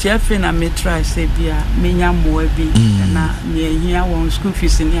nti afi na me try say bia me nya moa bi na me hia won school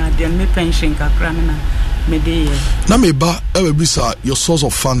fees ni ade me pension kakra na me de na me ba e be bisa your source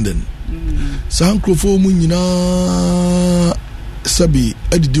of funding sankrofo mu nyina sabi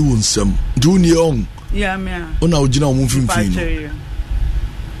edidi wonsam juni on yeah me ona ogina o mu mfimfini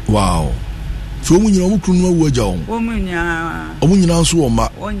wow so mu nyina o mu kunu awu agya on o mu nyina nso o ma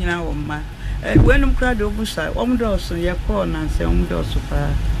when crowd obusa omdoso ye call na say omdoso pa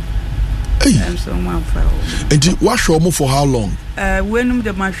I'm so man for and what show mo for how long when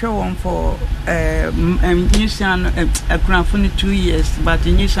the ma show on for new san akrafo 2 years but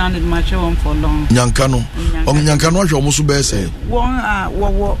new san ma show on for long nyankano show mo so be say one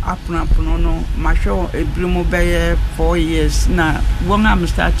wo aprapono no ma show ebrimu be 4 years na one am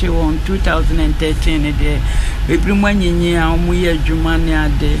start on 2013 there ebrimu anyenye a omo ye adwuma ne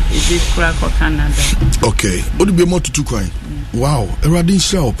ade e kura ko Canada okay odi be mo tutu kwan wow eradin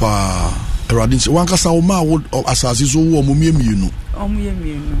show pa eradin wankasa o ma wo asase so wo mo miemienu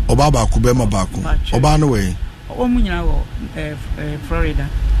oba ba ku be ma ba ku oba no we o mu nyina wo Florida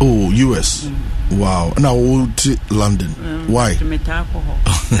US wow na wo to London why to metako ho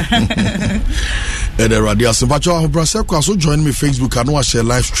and radio Sebacho Abrasa so join me Facebook and wa share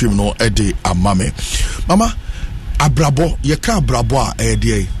live stream no e dey amame mama abrabo ye ka abrabo a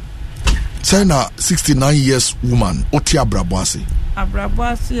dey say na 69 years woman oti abrabo ase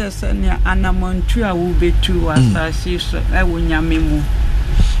yesania anamontu a wo betu asasi so ewo nyamemu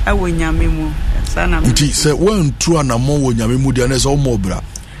sana nti se won tu anamo wo nyamemu dia na se o mobra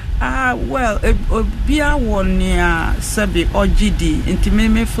well obia wonia sabi ogidi nti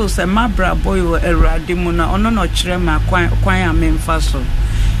me feel say mabra boy erade mu na ono no kire ma kwan amemfa so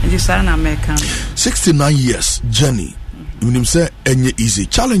nti sana American 69 years journey you say enye easy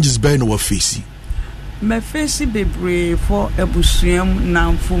challenges be no face me face bebre for ebusuam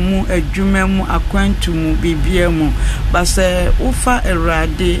na mfumu adwumam akwantumu bibiamu base ufa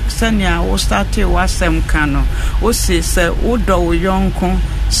erade sania wo start wasem kano o se wo do wo yonko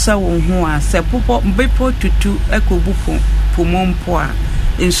se wo ho a se popo bepo tutu ekobupo pomompo a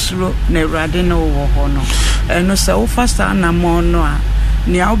ensuro na erade no wo ho no eno se wo fasta na mo no a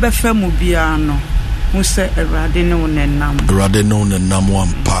ni a wo befa mu bia no mu se erade no nenam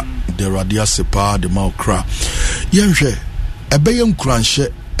wampa the radia sepa the maukra yenhwe ebeye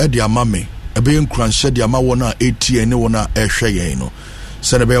nkranhye e de amame ebeye nkranhye de ama wona ATN ne wona ehwe yen no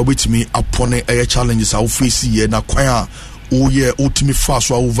se na be obetimi apone eye challenges a wo face ye na kwan a wo ye otimi fa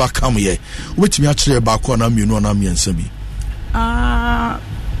so a overcome ye obetimi a kire ba ko na mienu na miensa bi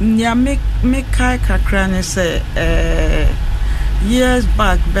nya me kai kakra ne se years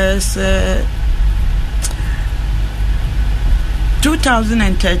back best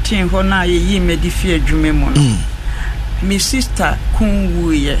 2013 hona ye medifi adwume mu no my sister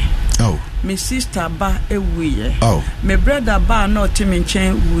kunwuye my sister ba ewuye my brother ba na otimi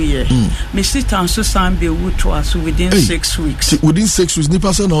nchen wuye my sister nso san be wu to us within 6 weeks within 6 weeks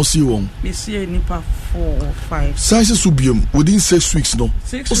nipa say na see won me see nipa 4 or 5 size subium within 6 weeks no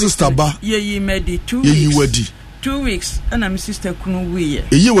o sister ba ye medi 2 weeks ye wadi 2 weeks and my sister kunu we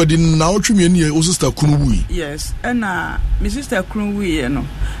ye wadi na otweme ni o sister kunu we yes and my sister kunu we no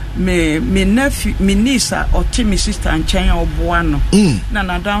me nephew me niece or my sister and chen oboa no na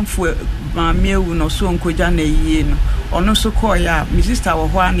na danfo ma me ewu no so nkoja na yie no ono so call ya my sister wo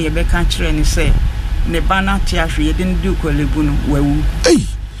ho an ye be kan kire ni say ne bana ti ahwe ye den du kwalebu no wawu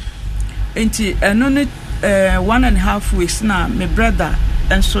enti eno ne 1.5 weeks na my brother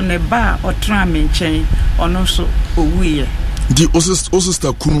and so ne ba otra me nchen ono so owuye di o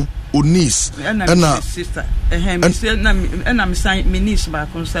sister kunu o niece and sister and I'm saying my niece ba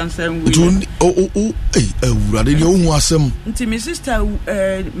konsansan we awurade ne ohun asem nti my sister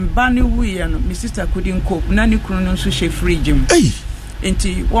ba ne wuye no my sister couldn't cope na ne kunu no so she fridge mu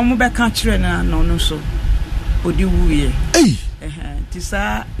nti wo mo be ka kire na no so odi wuye ti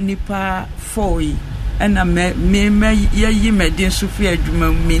sa nipa 4 and me ye medin sufi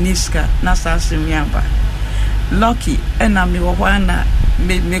adwuma miniska na sasem yaba lucky and me wo na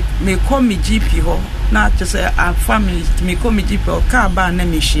me call me GP ho na just a family me call me GP o ka ba na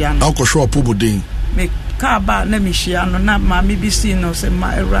me hia no akosho opobodin me ka ba na me hia no na ma me bi si no se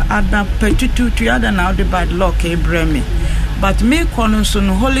ma era ada petutu ada na the bad luck e breme but me kono so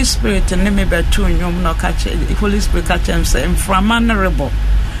no Holy Spirit and me betu nyom no ka Holy Spirit ka chem say inframanable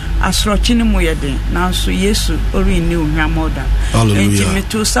asrochini mu yeden nanso Yesu ori ni ohwamoda enti me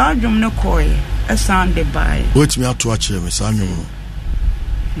to sa adwom ne koye esande bai wait me ato ache me sa adwom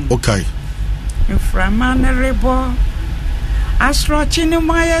okay inframanable asrochini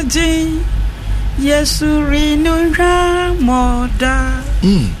mu yeden Yesu ri ni ohwamoda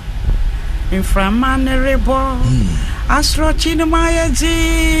inframanable asrochini mu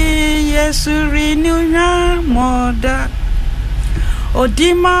yeden Yesu ri ni ohwamoda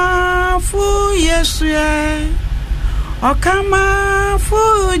Odima fu Yesu Okama fu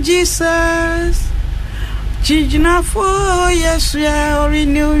Jesus Chijina fu Yesu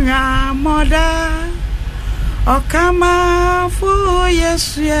Orinuya moda Okama fu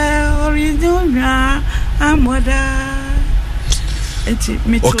Yesu Orinuya moda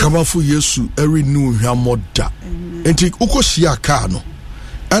Okama fu Yesu Orinuya moda Enti ukoshia ka no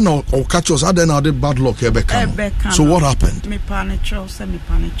and or catch us, I then had bad luck. So what happened? Me panicho,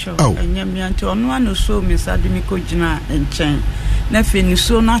 and Yamianto, on one so Miss Adimico Jina and Chen. Nothing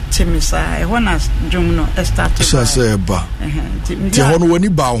so not Timisa, when I Jumno started. Say, ba. Tihono, when you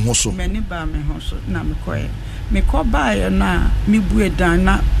bow, Hosso. Many bar me Hosso, Namakoy. Me call by na me bue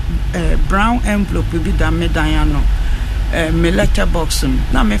dana brown envelope will be done me Diano. Me letter box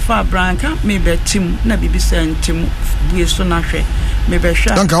na me fa branca me betim na bibi sentim bue so na hwe me be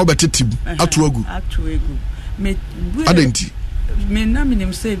hwa danka wo betetim atoagu me adenti me na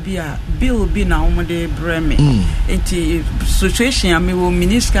minim say bia bill bi na omode breme enti situation am wo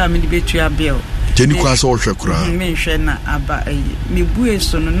minister me betua bill teni kwa so hwe kura me hwe na aba me bue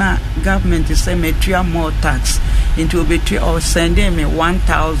so no na government say me tua more tax into obetua or send me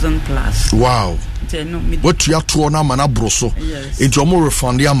 1,000 plus wow what you have to na mana broso into more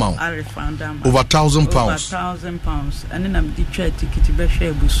refund the amount I refund over £1,000 £1,000 and then I'm the ticket be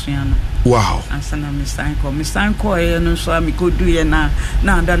share busuano wow and sana me sign call no so I go do ye na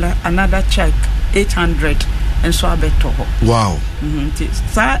another check 800 and so I beto wow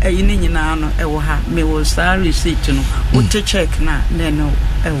sa yini nyina no e wo ha me wo sa receipt no wo check na no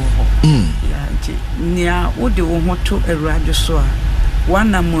e wo ho ya nti nia wo de wo ho to Awurade so a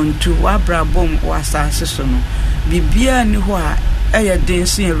wana muntu wabrabom wasase so no bibia ni ho a eye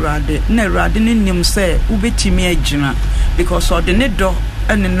densi Awurade na Awurade ne nim se ubetimi agina because of the ne do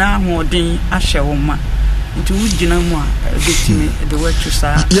ene na hoden ahye wo ma nti wugina mu a betimi de wetu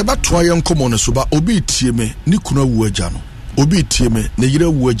sa ye batoa ye nkomo ne so ba obi tie me ni kuna wu agya no obi tie me ne yire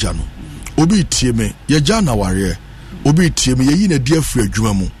wu agya no obi tie me ye gya na ware obi tie me ye yi na di afri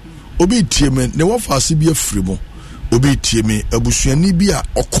adwuma mu obi tie me ne wofase bi afri mu obi tie me abusuani bi a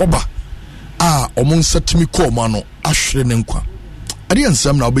okoba a omon satimi ko ma no ahwere ne nkwa ade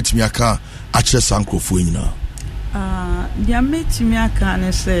ansam na obetimi aka a kire sankrofo nyina dia metimi aka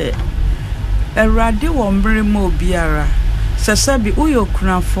ne se Awurade wo mbre ma obiara sesabi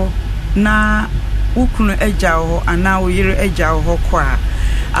uyokunafo na ukunu agya ho ana oyire agya ho kwa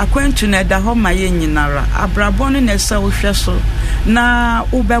akwantu na da ho ma ye nyinara abrabọ ne na se wo hwe so na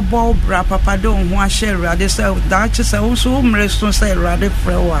ubebo bra papa de ho ahye Awurade se da che se wo so mre so se Awurade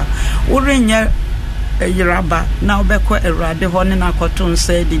frewa urenye yiraba na obekọ Awurade ho ne na akoto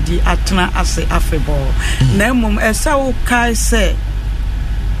nse didi atena ase afebo na emum ese wo kai se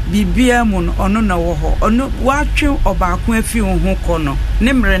bibia mu no ono na wo ho ono watwe obaako afi ho kono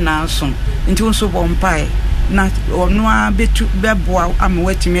ne mre na aso nti wo so bompai na ono a betu beboa am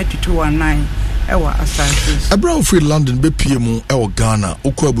watimi atutu wanan ewa asase Abra free London be PM ewa Ghana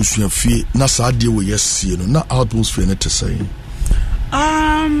okwa abusua fie na saa de we yesie no na atmosphere ne tesay.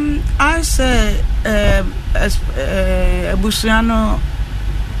 I say abusua no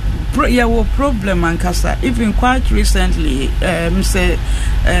problem ankasa. Even quite recently say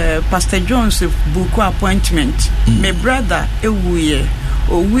Pastor Jones book appointment my brother ewuye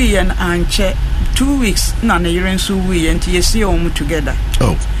owi and anche 2 weeks na na yerenso wi and yesi om together.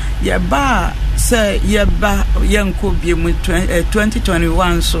 Yeba say yeba yanko bi mu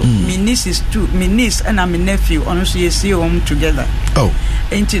 2021 so my niece is two, my niece and my nephew honestly yesi om together.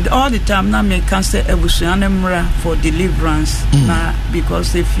 And all the time now me can say ebusuanemra for deliverance na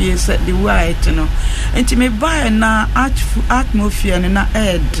because if you said the white you know and me buy na atmosphere na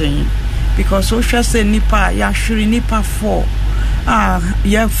edin because social say nipa ya shiri nipa for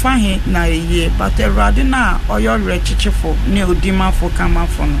ya fahin na ye but erade na oyo rechichefo ne odima for kama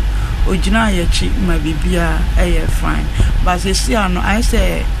for no ojina yechi ma bibia fine but see ano I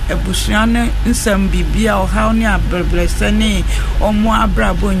say ebusuane nsam bibia o how ne abreblese ne omo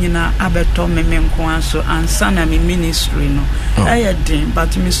abrabo nyina abeto memenko anso ansa na me ministry no din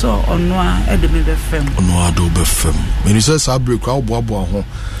but me so ono a de me be fam ono ado be fam me say sa break kwa oboabo ho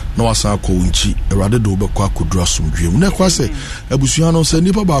na wasa akọ nchi erade do be kwa kodura somdwem na kwa say ebusuane se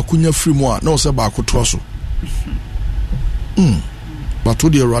nipa ba akunya free mu a na o se ba akoto so but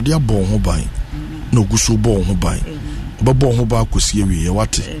to the radia bon ho ban no guso bon ho ban ba bon ho ba kosie wi ye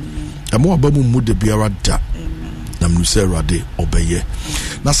wate amo aba mu de biara da na mnu se rade obeye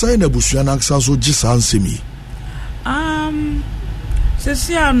na sai na busua na aksa so gi sansemi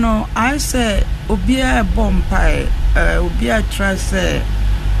sesia no I say obia bompai obia try say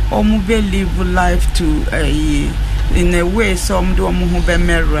omu be live life to in a way some do omu ho be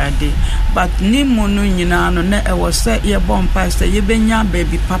merade but ni monu nyina no na e was say ye bompai say ye benya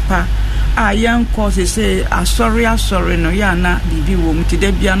baby papa yan cause say sorry no ya na bibi wo mti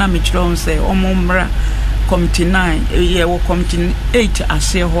de bia na me kiro say omu mra committee 9 ye wo committee 8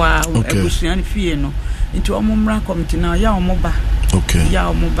 ase ho a ebusuan fie no nti omu mra committee na ya omu ba ya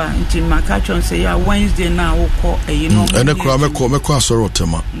omu ba nti makachon say ya Wednesday na wo ko no ene kra meko asoro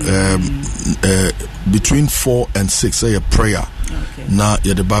tema between 4 and 6 say a prayer na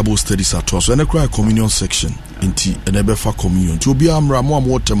ya the Bible studies at so ene kra communion section nti ene be fa communion to obi amra mo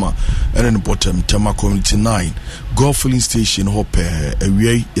amotema ene bottom tema community 9 God filling station hope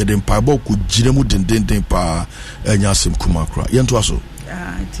ewie ya the Bible ku giremu dendenden pa enya asem kuma kra yento aso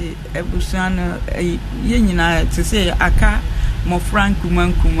nti ebusuano ye nyina te say aka mo frank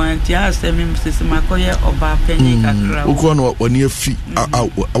kuma nti asemi msese makoye oba penyi kakra uko no wani afi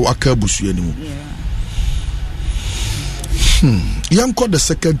aka busua ni mu yanko the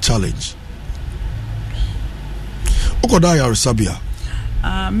second challenge uko da ya resabia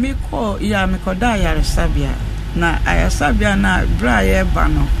miko da ya resabia na ayasabia na bra ye ba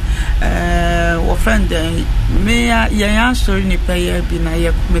no wo friend me ya sorry ni pay bi na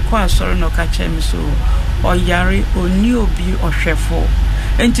ye miko asori no ka che mi so oyare oni obi ohwefo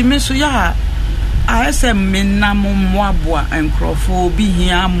enti me so ya asem menam moaboa enkrofo obi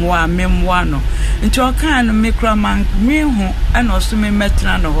hia moa memmoa no enti o kan no mekra man me hu ana oso me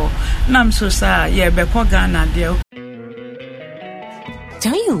metra no ho nam so sa ye be ko Ghana de.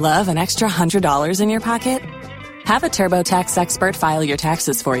 Don't you love an extra $100 in your pocket? Have a TurboTax expert file your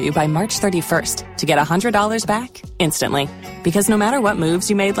taxes for you by March 31st to get $100 back instantly. Because no matter what moves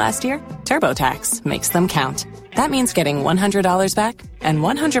you made last year, TurboTax makes them count. That means getting $100 back and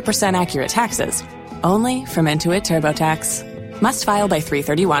 100% accurate taxes only from Intuit TurboTax. Must file by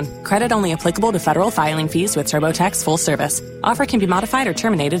 3/31. Credit only applicable to federal filing fees with TurboTax full service. Offer can be modified or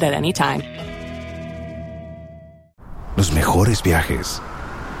terminated at any time. Los mejores viajes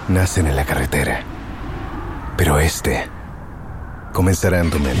nacen en la carretera, pero este comenzará en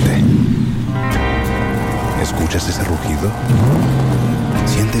tu mente. ¿Escuchas ese rugido?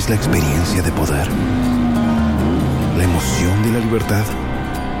 ¿Sientes la experiencia de poder? ¿La emoción de la libertad?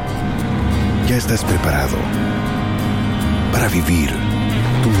 Ya estás preparado para vivir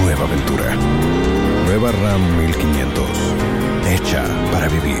tu nueva aventura. Nueva RAM 1500. Hecha para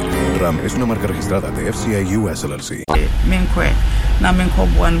vivir. RAM es una marca registrada de FCA US LLC. Menkwe na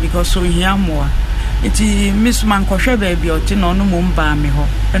menkobwan because so here more. Iti miss man ko hwe ba bi o ti no no mo mba me ho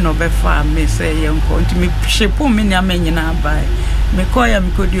e no be fa me say ye nko nti me shepu me na manyina ba me ko ya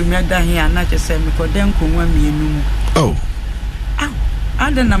me ko di me da hia na che say me ko den ko nwa me enu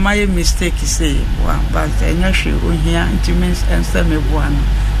and na my mistake say wa but enya hwe ohia nti me ensa me boa no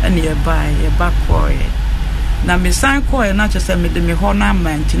ene ye ba ko ye na me san ko ye na che say me de me ho na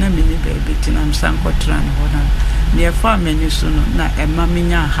ma nti na me ni ba bi ti na me san ko tra no ho na near family soon na emma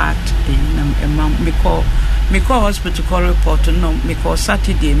minya heart na emma me call hospital call report no me call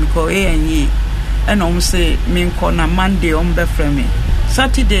Saturday me call A&E and say me call na Monday be frame me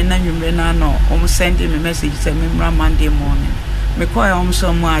Saturday na you na no send me message say me Monday morning me call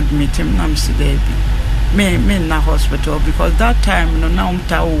so mo admit him na me see there me na hospital because that time no na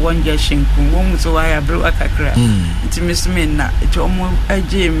ta one injection kun so I abro akakra it miss me na it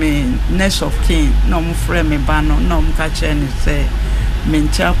age me nurse of kin no frame me ba no catch any say me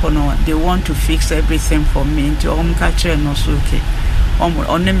no they want to fix everything for me to catch no so okay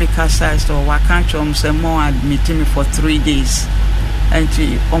on me size or I can't say more admit me for 3 days and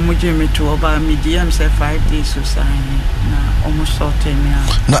me to over medium say 5 days so sign na almost sorted me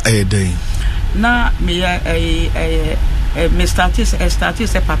out na a day na me me started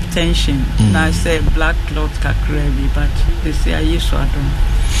hypertension na say black clot kakrebi but they say I used to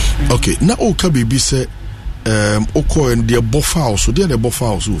adon okay na o ka bibi say oko en de buffer house so de buffer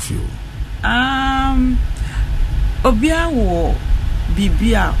house o feel obia wo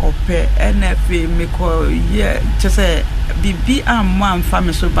bibia ope NFA me ko ye say bibi am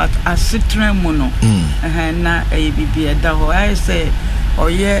family so but asitren mu no na bibia da ho I say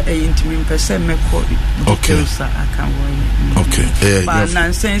oye intimi pese me ko okay so I can worry okay but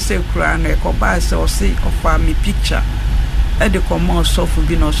nonsense kura na ko ba say o see ofa me picture e de komo sofu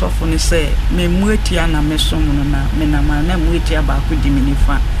bi no sofu ni say me muetia na me som no na me na ma na muetia ba ko di mi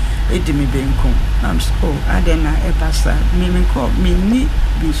nifa e di mi benko am so adena e pasa me ko me ni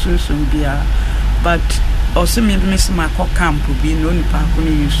bi sunsun bia but also me miss my camp bi no ni pa ko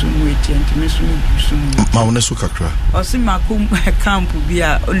ni yusu muetia ntimi so mi yusu ma wona so kakra also my camp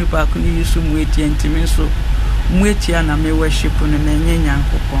bia oni pa ko ni yusu muetia ntimi so muetia na me worship no na nyanya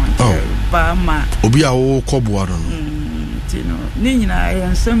nkopon ba ma obi a wo koboa no no nina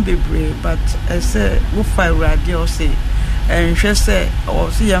I some bebre but I say wo fa radio say and she say o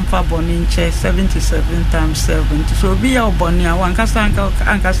see yam fa boni nche 77 times 70 so bi ya boni a wankasa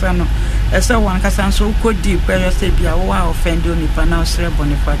no I say wankasa so ko di prayer say bia wo offend oni pa na sre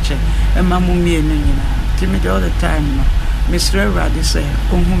boni fa che e ma mu mie no nyina ti me all the time no Mr. Radio say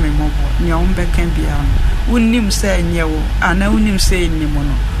ohun me mobo nya on be kan bia no unim say nyewo ana unim say nimo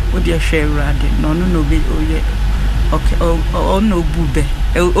no wo de hwe radio no bi oye okay no bube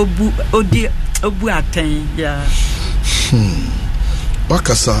obu aten yeah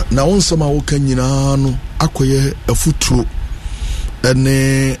wakasa na wonsama wo kan nyina no akoye afuturo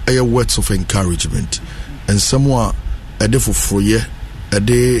ene words of encouragement ensemo a ede foforoye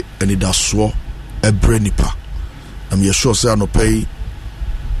ede enidaso ebrenipa am ye sure say anopai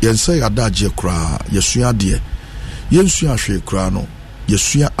yense yadaje kra yesua de yensua hwe kra no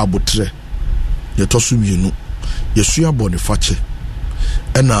yesua abotre yetoso mienu yesua bonifache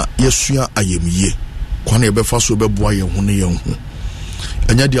ena yesua ayemie kwane ebefa so beboa ye hu ne ye hu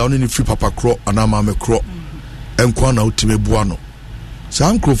enya dia oni ni free papa kro ana mame kro enkwa na utimebua no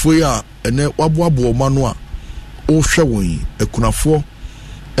sa nkrofo ya ene waboabo ma no a o hwe won ekunafo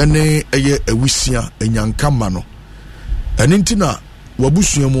ene eye awisia enyanka ma no ene ntina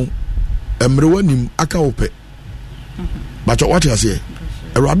wabusua mu emrewanim aka ope bacho what you say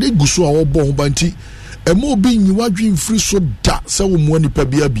erade guso a wo bo ho banti emo bi nyiwadwe mfiri so da se wo mu anipa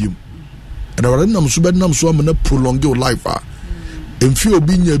bia biem and erade nam so bednam so amana prolong your life a emfi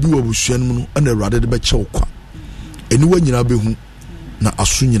obi nya bi wabusuan mu no na erade de be chew kwa eni wa nyina behu na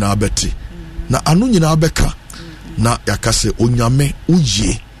aso nyina beti na anu nyina beka na yakase onyame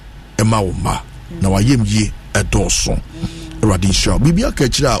uye ema wo ma na wayem ye edoso erade insha bibia ka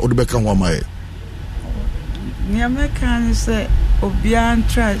kira o de beka ho amae ni American say obian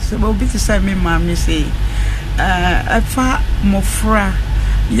try say obi ti say me mama say afa mofra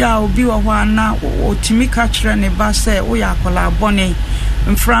ya obi wo na otimi ka kire ne ba say wo ya akola bone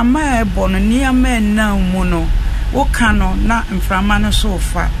mframa e bono ni ama na mu no wo kano na mframa no so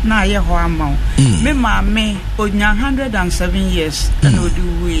fa na ye ho ama me mama onya 107 years na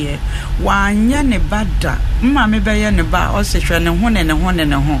odu we wa nya ne bada mama be ye ne ba o se hwe ne ho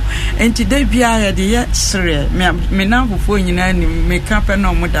ne ho enti da bia ye de ye sere me na fofo nyina ni me ka pe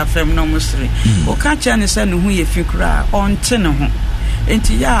no mo da fam no mo sere o ka cha ne se ne ho ye fikura on te ne ho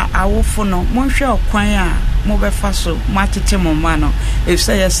enti ya awofo no mo hwe okwan a mo be fa so matete mo ma no if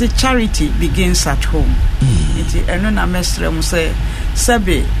say yes charity begins at home enti eno na mestre mo say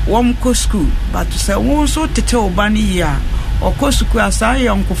sebe wom ko school but say won so tete obani ya okọ school asa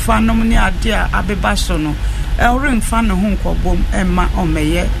yonkofa nom ne ade a abeba so no elren fa ne ho nkobom emma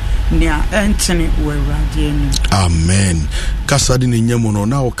omeye nia entene wawurade ani. Amen. Kasa di ne nyamo no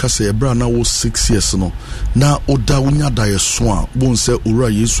na o kasa ebra na wo 6 years no na oda wonya da yeso a bon se owura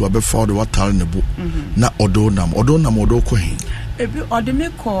Yesu abefa o de watare ne bo na odo nam odo ko hin ebi ode me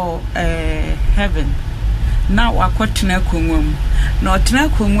ko heaven na wakotena konwam na otena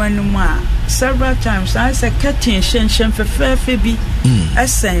konwan no mu a several times I say curtain shen fefefe bi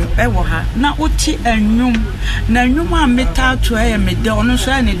esen ewo ha na oti anwum na anwum a meta to me de ono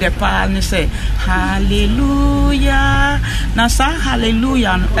so ani de pa ne say hallelujah na sa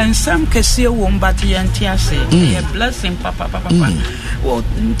hallelujah no ensam kese wo mbate yenti ase a blessing papa o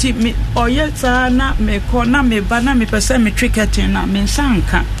nti me oyeta na me ko na me ba na me pese me tricketing na me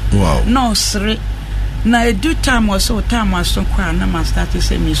nsanka wow no sre na edu time was so time was so kwa na ma start to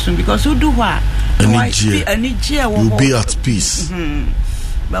say me soon because who do what energy you be at peace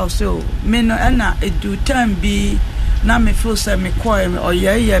well so me no na edu time be na me feel say me call or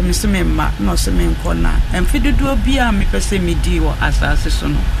yeah me say me ma no say me nko na em fidudu bia me pese me di wo asase so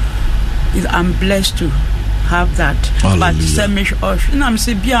no I'm blessed to have that. Hallelujah. But say me na me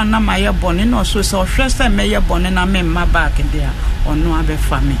say bia na ma ye bone no so say ohwe say me ye bone na me ma back there or no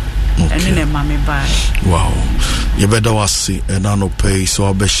abefa me. Okay. Wow. You better was see and I no pay so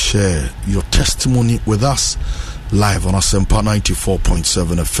I'll be share your testimony with us live on Asempa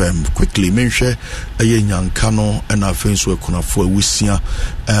 94.7 FM. Quickly, mention a Yankano and our friends were kuna for Wisia.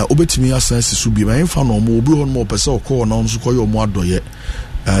 Obetimi asense subi ma emfa no mo obi on mo pese okọ na nso koyo mo adoye.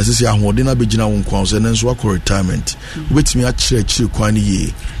 Sisi ahode na begina won kwan so nenso akọ retirement. Obetimi a kire kwan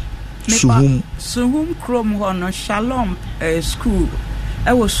ye. Suhum Chrome hono Shalom school.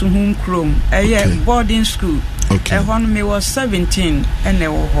 I was Suhum Chrome, boarding school. Okay. When me was 17 and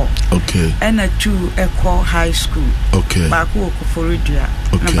okay. And a 2 echo high school. Okay. Back walk for Ridia.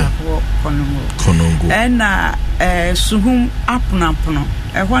 Okay. Back walk Konongo. And Suhum Apunapuno.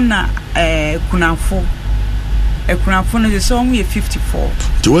 I wanna Kunafo. A Kunafo is only 54.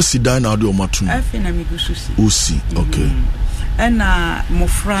 To us, sit down, I'll do my tune. I think I'm Usi. Okay. And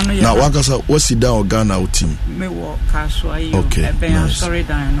Mofrano now wakasa what's it down Ghana team me wo kaswa yi okay nice. Sorry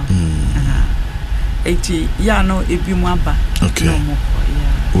down no 80 ya no ebi mu aba okay no mo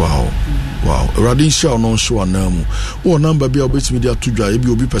yeah. Wow radin show no show anamu wo number bia obetimi dia tudwa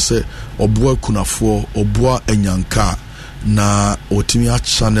ebi obi pese oboa kunafo oboa enyanka na otimi a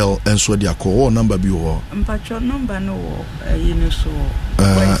channel enso dia ko wo number bi wo mpacho number no wo yini so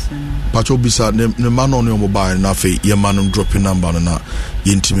pacho bisa ne mano ne mobile na fe ye manum dropping number na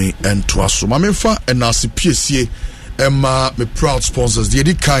yintimi ento aso mamfa na asipiesie Emma, my proud sponsors. The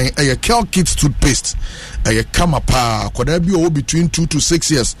Edikai, a Kel Kids toothpaste, a Kamapa, could I be all between 2 to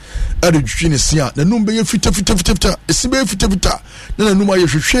 6 years? Added Chinisia, the number fita, a Sibe fita, then a number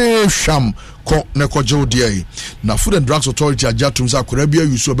sham, co Neko Joe Dia. Now, Food and Drugs Authority, a Jatumza, could I be a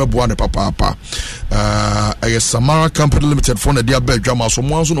use of Babuana Papa? A Samara Company Limited for the Diabet Drama, so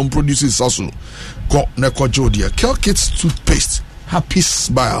one produces also. Co Neko Joe Dia, Kel Kids toothpaste, happy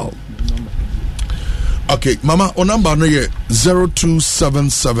smile. Okay, Mama, on number no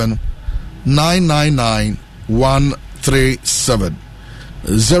 0277 999 137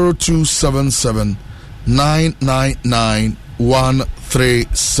 0277 999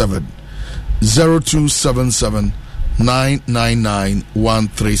 137 0277 999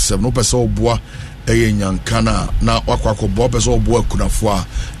 137. No person boa nyankana na wakwako boa person boa kunafua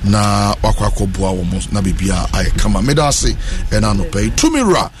na wakwako boa wo na bibia ay kama medase ena no pay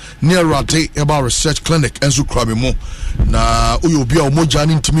tumira near rate about research clinic enzu krabe mo na uyo bia omoja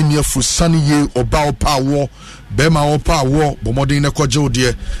ni ntimi ne afusani ye oba opa wo bema opa wo bomodin ne kwaje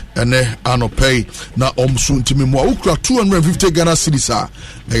odie ene anopay na omsu ntimi mo ukra 250 Ghana cedis a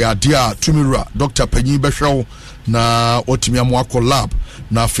ya dia tumira Dr. Panyi behwew na otimi amwako lab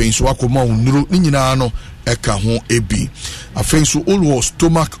na afenso akoma onuro ni nyina no eka ho ebi afenso ulwo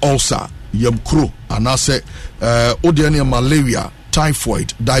stomach ulcer yamkro anase odiane malaria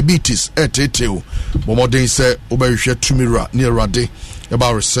typhoid diabetes eteteo bomodin se obehwe tumira ni erade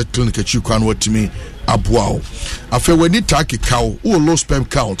about research clinic achikwan watimi aboao afa wani taki kaw o low sperm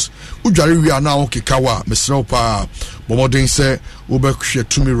count udware wi ana o kekawa mesrew pa bomodin se obehwe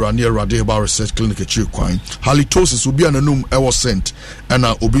tumira ni erade about research clinic achikwan halitosis obi ananum ewo sent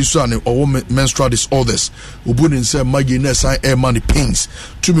ana obi so ane owo menstrual disorders obunin se maginess and money pains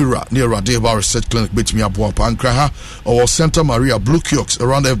tumira ni erade about research clinic betimi aboao pa ankra ha or Santa Maria Blue Kiosks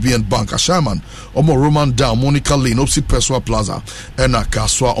around FBN Bank Ashaman omo Roman Down Monica Lane Opsi Peswa Plaza ena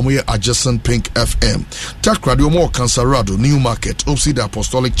kaswa omo ye adjacent Pink FM takradi omo Cansarado New Market Opsi the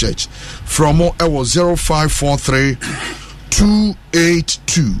Apostolic Church from ewo 0543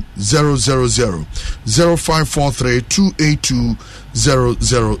 282-000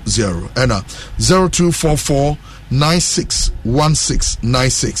 0543-282-000 and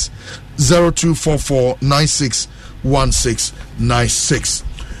 0244-961696 0244-961696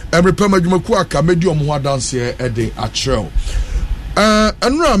 every pema dwumaku aka medium ho dance ede akyerɛw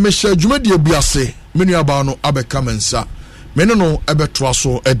enra me hye dwumadi abiase menu aba no abeka mensa mene no ebetoa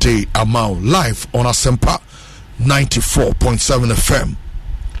so ede amao live on Asempa 94.7 FM.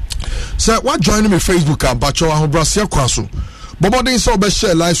 So what join me Facebook and Bacho Ahobrasia Kwaso. Bobo so be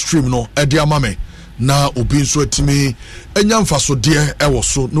share live stream no ede amame na obi so etimi enyamfa so de ewo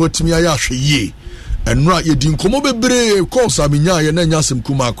so no etimi aya hwe ye. Enra ye di nkomo bebre course amenya ye na nyasem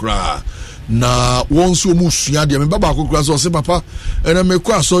kuma kra. Na won so mu sua de me baba akokra so se papa ena me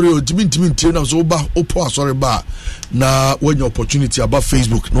kwa sorry o timi ntie na so ba opo asori ba na when your opportunity about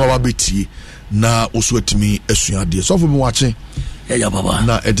Facebook no wa betie na oso atimi asuade so for me wache ya baba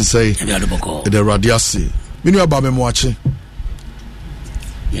na edi say the radiasi me nu aba me wache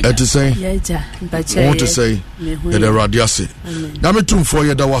edi say want to say the radiasi na me tum for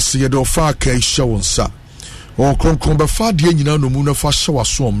ye da wase ye do fa ka hye wonsa won kronkron be fa de nyina no mu na fa hye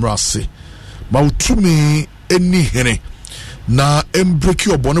waso omrase ma utumi eni hene na embreki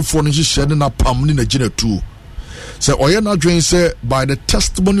obonefo no hye na pam ni na gina tu. So oye na dwen say by the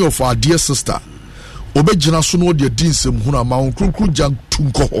testimony of our dear sister obegina so no de dinsem huna ma onkronkro jan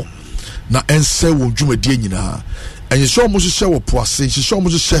tunko ho na ense wo dwumadi nyina enye so mo hye wo poase hye so mo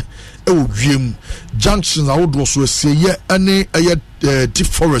hye e wo wiem junctions awodo so asiye ane eye deep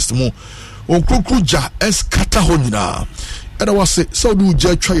forest mo onkronkro ja eskata ho nyina era wase so do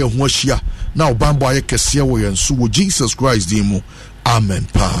ja twa ye ho ahia na obambo aye kese wo yenso wo Jesus Christ din mu amen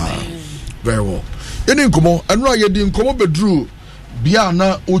pa very well. Eni nkomo enra ye di nkomo bedru bia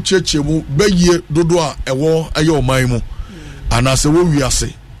na ocheche mu beye dodo a ewo aye oman mu anase wo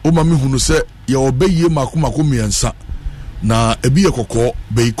wiase o ma me hunu se ye obeye makomako miensa na ebi ye kokko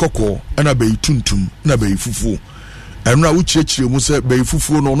beyi kokko na beyi tuntum na beyi fufu enra ocheche mu se beyi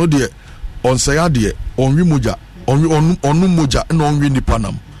fufu no no de onsaya de onwi moja onu moja na onwi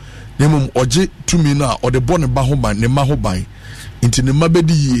nipanam nemum oje tumi na ode bone ba ho ban ne ma ho ban inti ne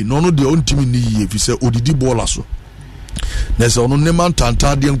mabedi yi no no de ontimi ni yi fi se odidi bola so na se ono ne man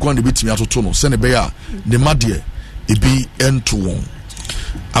tanta de nkwan de betimi atoto no se ne be ya ne made ebi ento won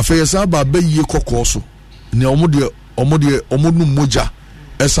afeye sa ba ba yi kokko so ne omonu moja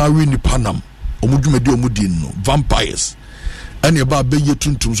esa wi ni panam omudwumedi omudi no vampires ene ba yi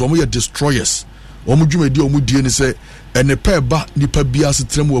tuntum so omo destroyers omudwumedi omudi ni se ene pe ba nipa bia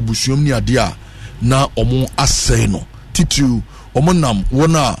setrem wabusuom ni ade a na omo asai no titu omonam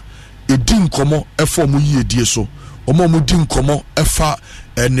wona edi nkomo efa omo yiedie so omo di nkomo efa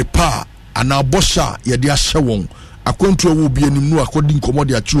nipa anabosha yede ahye won akwantu ewo bi anim no akodi nkomo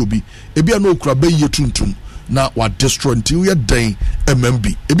de ache obi ebi na okura bayi tuntum na wa destroy nti ye dan mmb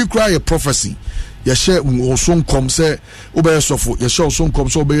ebi kura ye prophecy ye hye osonkom se obeye sofo ye hye osonkom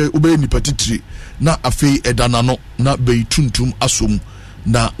se obeye nipa titiri na afei edana no na bayi tuntum asom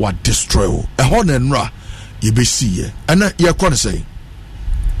na wa destroy eho na nra yebesiye ana yakwane say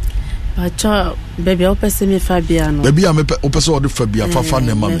acha baby opese me fabiano baby am opese ode fabia fafa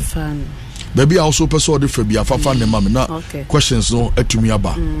ne mame baby also opese ode fabia fafa ne mame na questions no atumi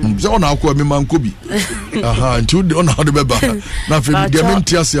aba ze ona akwa me manko bi aha nti ona ode beba na fe de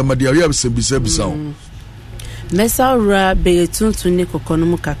mentias ya madia ya bisa o mesa ura beyetuntu ni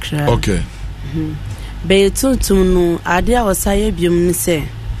kokono kakra okay beyetuntu no ade a osaye biom ni se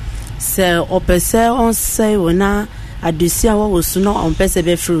opese on say wona adusia wo so no on pese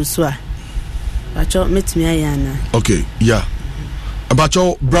be free so a bacho metimi ayana okay yeah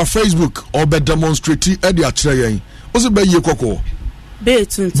bacho bra Facebook or be demonstrate e de akire yen o se be ye kokko be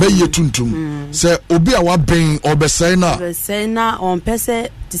tuntum se obi a wa ben obesai na on pese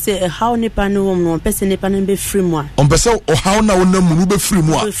to say how nipa no wom no on pese nipa no be free mu a on pese o how na wona mu be free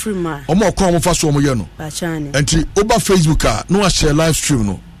mu a o mo ko mo fa so mo ye no bachane enti oba Facebook a no a share live stream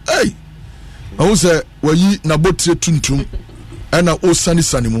no hey I was wayi na botire tuntum ena o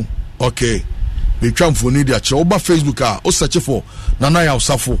sani mu okay be twamfo ni dia che oba Facebook a o search for nana ya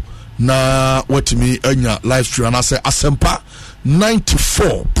usafo na watimi anya live stream and I say Asempa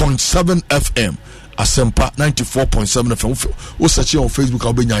 94.7 FM Asempa 94.7 FM o search on Facebook a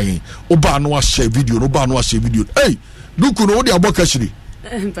obenya yin oba no a share video hey look no dey aboka shiri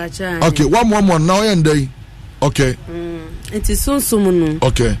okay one now and day okay enti sunsum no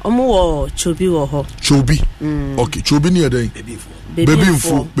okay omo wo chobi wo ho chobi okay chobi ni eden baby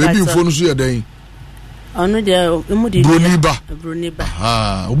info no so eden ono de emudi broniba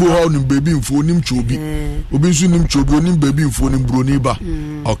obo ha onim baby mfo onim chobi obi nso nim chobi onim baby mfo onim broniba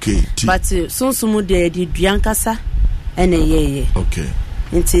okay but sunsumu de duankasa ene yeye okay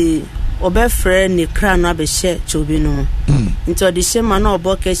nti obefre ne kra no abehye chobi no nti odi shema na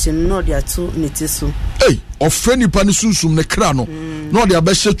obo kitchen no de ato ne so ofre nipa ne sunsum ne kra no no de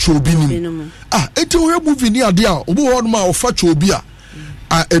abehye chobi nim enti wo movie ni ade a obo ho no ma ofa chobi a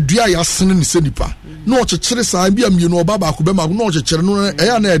adua ya sene ne se nipa no ochekere saa bia mienu oba ba ko be ma no ochekere no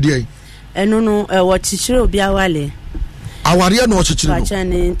eya na ade eno no wo chichire obi awale aware no ochekere no acha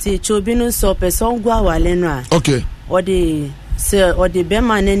ne nti chobi no so person gwa awale no a okay odi be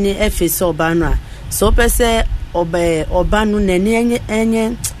ma ne ni efese oba no a so pese oba no ne ni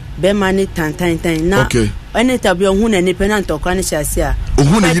enye be ma ni tantan na ene tabi ohun ne ni penant okwa ne hyase a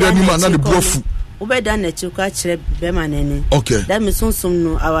ohun ne yira ni ma na de brofu ubeda na chukwa kire be ma ne ni okay da mi sunsum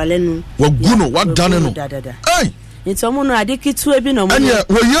no awale no waguno wadane no ntomo no adikitu ebi no mo ene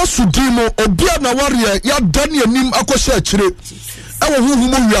wo Yesu dimo obi na ware ya dane anim akosha kire ewo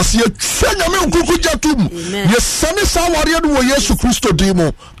huhumu wiase ya twanya me nkuku jatum ye sane sa ware no wo Yesu Kristo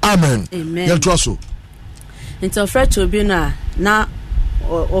dimo amen yelto aso nto fresh obi na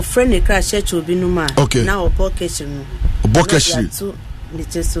o friend e crash church obi no ma na o pocket no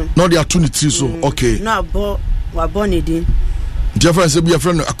no they are two nitri so okay no wa born din dear friends be your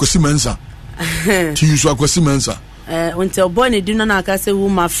friend akosi mensa ti use akosi mensa until born din na aka say wo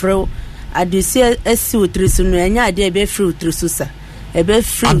ma frɛ adesi esi utrisu no enya ade ebe frɛ utrisu sa ebe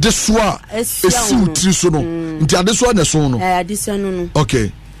frɛ adeso a esi utrisu no nti adeso a ne so no adeso no okay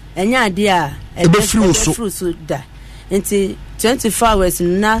enya ade a ebe frɛ so da nti 24 hours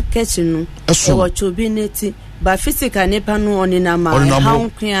na kitchen no e wo chobi neti ba physical nepa no oni na ma how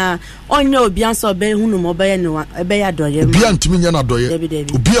kwa onya obi anso be hunu mo be ne wa ebe ya doye obi antimi nya na doye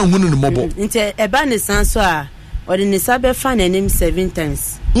obi anhunu ne mobo nti eba ne sanso a odi ne sabe fa na nim 7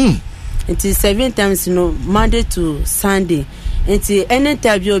 times nti 7 times no Monday to Sunday nti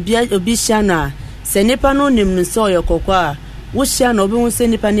anytime obi sha na se nepa no nim no so yekokwa wo sha na obi hu se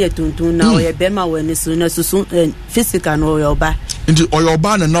nepa na etuntun na oye be ma we ne so na susu physical no oyoba nti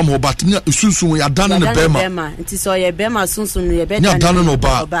oyoba na nam obat na sunsun ya dan ne bema nti so oye bema sunsun no ye be dan no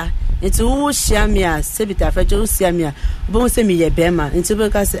oba nti wo shia me a sebita fa wo shia me a obi hu se me ye bema nti be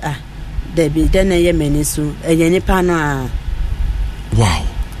ka se da bi dan na ye mani so eye nepa no a wow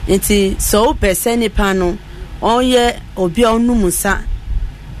nti so person nepa no onye obi onumusa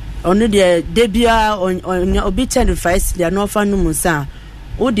onu de debia obi terrifies dia no fa numusa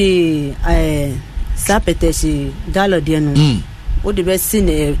o de sapeteshi galo de no o de be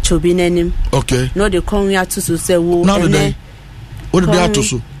sin chobi nanim okay no de kon ya to so se wo ene o de be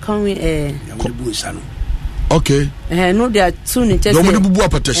atoso kon we bubu isa no okay no de tu ni tese no mo de bubu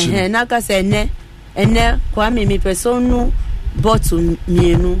apeteshi na ka se ene kwa me person no bottle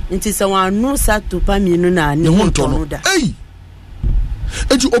mienu nti se wanu satupa mienu na ne ho tono da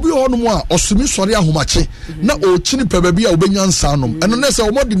eji obi hono a osumi sori ahomache na o chini pebabi a obenya nsanom eno na se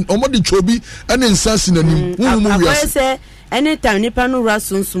omodi chobi ene nsansi nanim wu mu wiase se anytime nipa no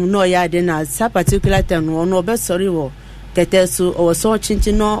rasunsum no ya de na sa particular time no obe sori wo ketesu o so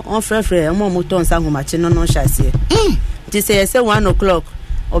chinchin no on frefre mo moto nsa ahomache no no hyase ti se 1 o'clock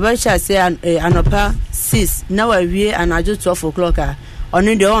obe hyase anopa 6 na wa wie anajo 12 o'clock a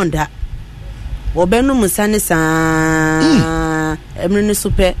onu de onda obenu musane sa emre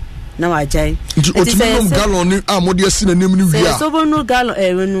super na wajai nti otimum gallon ni amode asina nim ni wi a so bonu gallon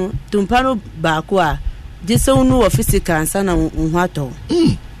ewenu tumpa no ba ko a dise unu wo physical nsa na hu ato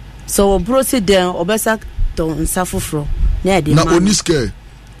so obrosi den obesa to nsa foforo na ede na oniske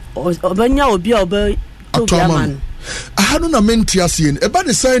obanya obi oba to man ahanu na menti asien eba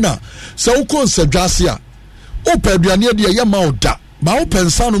de signa se wo konsa dwase a opa aduane de ye ma oda ba wo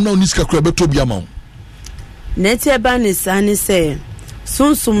pensa no na oniske kra beto bia ma wo neti eba ni sani se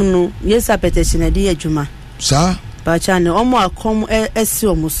sunsum no yesa peteshina de adwuma sa ba cha ne omo akom esi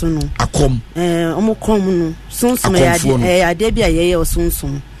omo so no akom omo kom no sunsum ya ade bia ye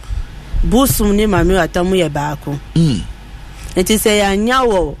osunsum busum ni mami atamu ye baako enti se ya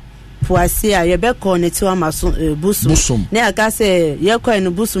nyawo puase a ye be ko ne ti wa maso busum ne aka se ye ko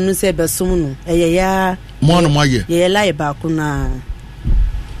no busum no se be sum no ye ya mo no maye ye la ye baako na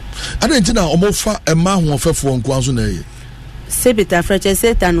adentina omofa ema hoofefo nkwanso na ye sebita freche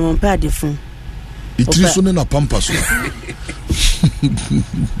setan won pa defun itriso ne na pampa so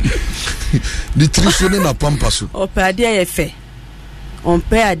itriso ne na pampa so opa de ye fe on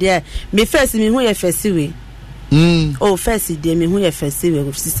pa de me first me hu ye fe siwe o first de me hu ye fe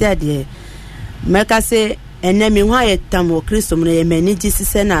siwe sisi ade meka se ene me ho aye tam wo Kristo mo ye mani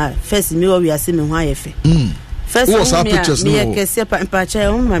gisise na first me wo wiase me ho aye fe first me ye kese pa cha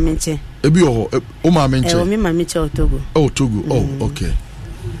o ma me nche ebi o ma me nche o me ma me nche o Togo okay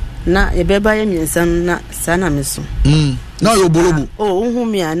na ebeba ye miensa na sana me so na yo borobu hu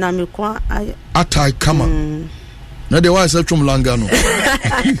me na me kwa atai kama na de wa say twum langa no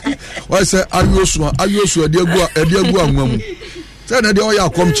wa say ayosu ade agu anwamu say na de o ya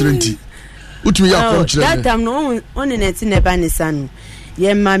akom kirenti utumi ya akom kirenti that time no on net ne ba ne sanu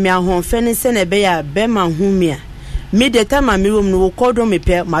ye ma me ahonfe ne se ne be ya be ma hu me a me de time me wom no kodo me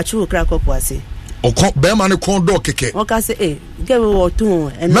pe ma chu kra kopo ase okọ be ma ne kondo keke o ka se ge wo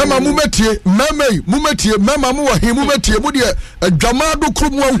to mema mu metie mema mu wa he mu metie mu de adwama do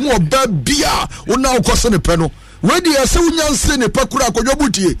kromu ahu oba bia wona ukose ne pe no wedi ese unyanse ne pe kura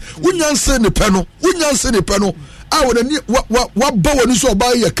akodwobutie unyanse ne pe no a wona ni wa ba woni so oba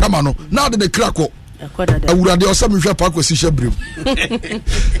ye kama no na de krako awurade o sam hwa pa kwasi hyebrem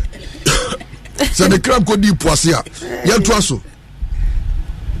se ne krako di poase a ye to aso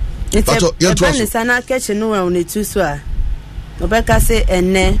Ebe sana keche no wa unetu so a obeka se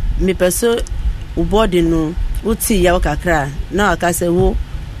enne me peso ubodi no uti ya kakra na aka se wo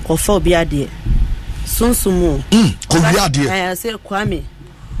kofa obi ade sunsumu ko bi ade se kwame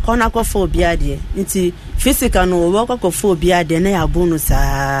kona kofa obi ade nti physical no wo kofa obi ade na ya bonu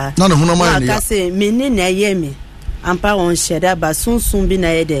saa na hono ma ne ya aka se meni na ye me ampa won sheda ba sunsum bi na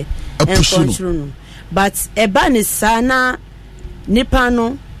ye de encontrol no but eba ni sana nipa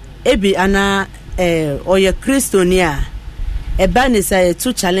no ebi ana oye Kristonia eba ni say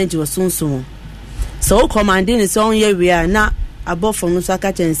two challenge was sunsun so commanding is on ye we are na above no so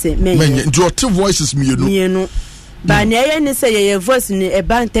aka chense menye nti voices mienu ba na ye ni say ye voice ni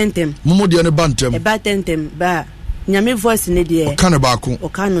eba tentem mumu de ne bantem eba tentem ba nyame voice ni de o kan ba ko o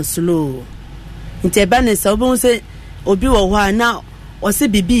kan slow nti eba ni say obi say obi wo ho na o se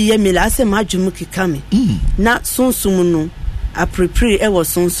bibi ye me la se madwum kikame na sunsun no a prepare e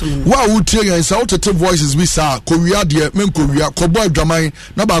was sunsum wa wutie yan sa otete voices bi sa ko wia de men ko wia ko boy dwaman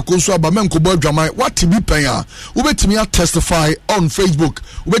na ba ko so aba men ko boy dwaman what bi pen a ubetimi a testify on Facebook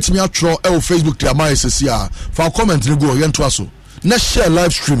ubetimi a tro e Facebook te amai sesi a fa comment ni go yen to aso na share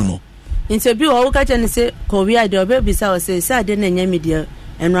live stream no interview o ka tene se ko wia de obebi sa o se sa de na nya media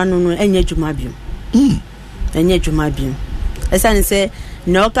enra no enya dwuma biom enya dwuma biom esa ni se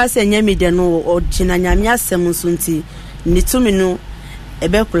na o ka se nya media no o gina nyame asem so nti nitumi no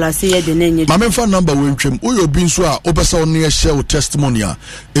ebe kulase ye de nenye ma memfa number we ntwem uyo bi nso a opesa on ne share o testimony a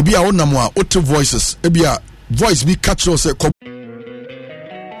ebi a wonam a ote voices ebi a voice bi catch us say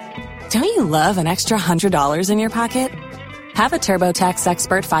Don't you love an extra $100 in your pocket? Have a TurboTax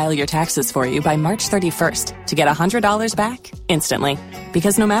expert file your taxes for you by March 31st to get $100 back instantly.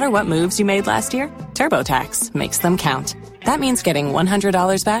 Because no matter what moves you made last year, TurboTax makes them count. That means getting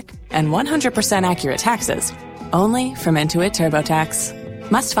 $100 back and 100% accurate taxes only from Intuit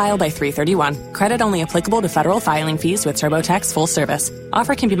TurboTax. Must file by 3/31. Credit only applicable to federal filing fees with TurboTax full service.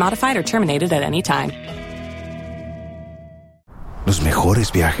 Offer can be modified or terminated at any time. Los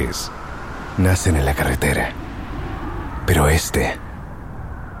mejores viajes nacen en la carretera, pero este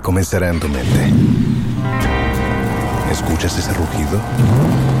comenzará en tu mente. ¿Escuchas ese rugido?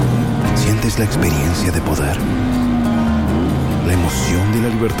 ¿Sientes la experiencia de poder? ¿La emoción de la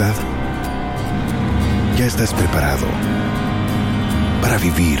libertad? Ya estás preparado para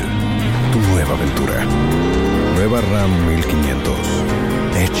vivir tu nueva aventura. Nueva RAM 1500.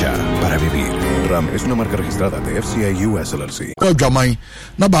 Hecha para vivir. RAM es una marca registrada de FCI US LLC.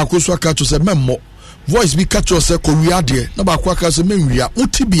 Na ba ko so aka to se memmo voice bi catch us ko wia de na ba ko aka se menwia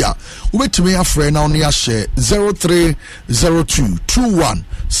utibia ubetimi afre na on ya share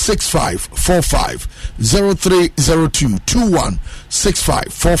 0302216545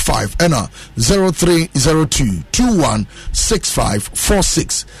 0302216545 and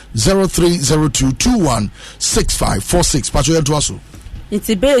 0302216546 0302216546 pacho yen to aso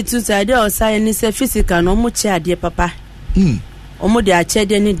iti be tu side o sai ni se physical no mu chi ade papa omo de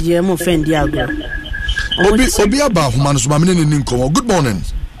achede ni de mo fendi agro obi aba huma no so ma me ni nkomo. Good morning.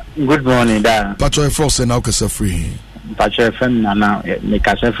 Good morning da pacho e force na okasa free pacho fm na me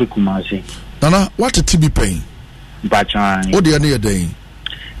kasa free kumasi nana what a TB pain pacho o de na ye den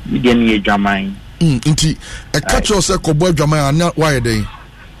mi de ni edwaman nti e catch us e ko boy edwaman na why den.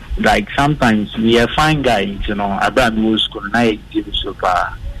 Like sometimes we are fine guys, you know, Abraham was school na give so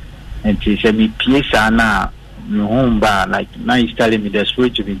far. And he said me PSA na home bar, like now he's telling me the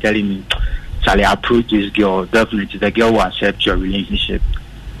spirit to be telling me Charlie approach this girl, definitely the girl will accept your relationship.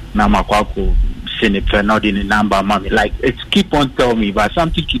 Now Makwako send it for not in the number mommy. Like it's keep on telling me, but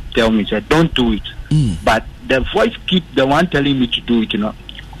something keep telling me said don't do it. But the voice keep the one telling me to do it,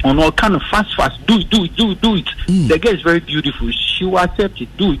 on all kind of fast, do it. The girl is very beautiful. She will accept it.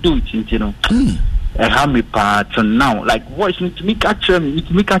 Do it, And how me part now, like voice need to me catch me,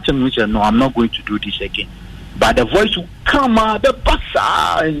 which no, I'm not going to do this again. But the voice will come out, the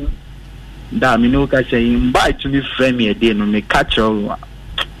bassa, and that me no can say invite to me friend me a day no me catch her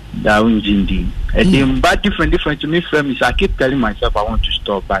that unjindi. And then but different to me friend me. So I keep telling myself I want to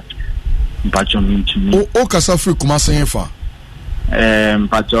stop, but you mean to me. Oh, Kasafi Kumasi Infa.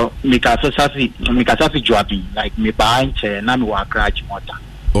 But me Kasafi Joabi, like me behind na me wa crash motor.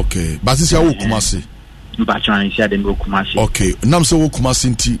 Okay, but this is how Kumasi. But you say dem go Kumasi. Okay, nam say wo Kumasi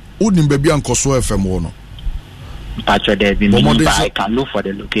nti, unim baby ankoso FM wo no. But there be me I can look for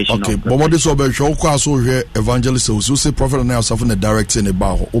the location. Okay, but what is so be show kwa so here evangelist so say prophet na yourself in the directing e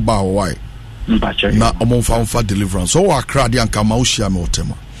ba why. Na omonfa deliverance. So Accra dey anka ma ushia me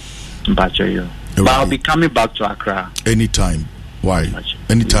otema. But I'll be coming back to Accra anytime. Why?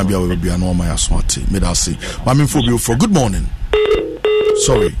 Anytime you will be an my aswati. May I see. Mami Phobia for good morning.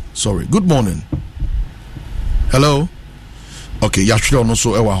 Sorry. Good morning. Hello. Okay, yashiro no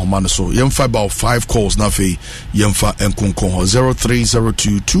so ewa homane so. Yemfa about 5 calls na fe. Yemfa enkunko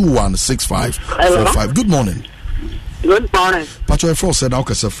 0302216545. Good morning. Good morning. Pacho Efro said now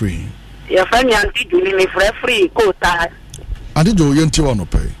kasa free. Your friend Auntie Julie me free quota. Adi jo yenti wa no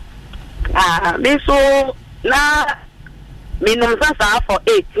pay. Me so na minimum for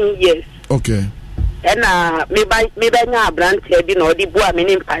 18 years. Okay. And me by na brand bi na odi bua me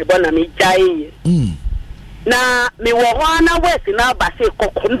nim pai bona me jai. Na me wo na west na ba se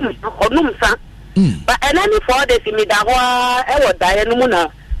kokonum sa. But enemy for the me da ho e wo da no mu na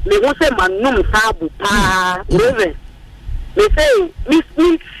me hu se manum sa bu pa. Reverend. Me say me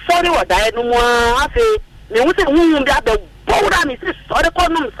sorry wo da no mu afi me hu se hu bi aba bora me say sorry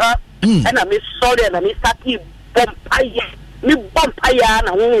konum sa. And me sorry and me saki bompaya. Me bompaya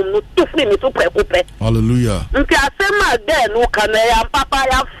na no tufni me to preocupe. Hallelujah. Nti asema de no kana ya papa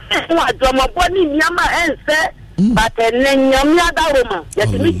ya fu ajomo boni nyama ense but nyam ya da roma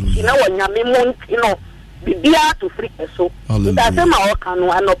yetimi na wonyame monti no bibia to free so. Nti asema o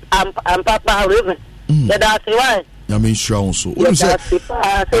kanu am papa reverend. Da say why? Nyame nshira so. O say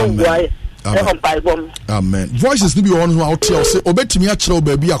amen. Voices ni bi won ho out here say obetimi a kire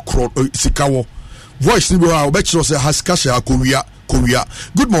oba bi akro sika wo. Voice ni bi wa obetiro say haska sha akowia.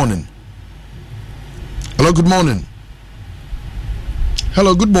 Good morning. Hello,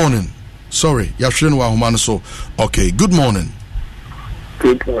 good morning. Sorry, yashrin wa homane so. Okay, good morning.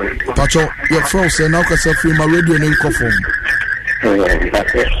 Good morning. Pacho, your friend say now kasa free my radio name confirm.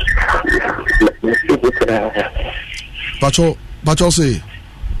 Pacho say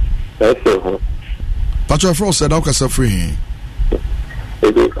Pacho your friend say now kasa free.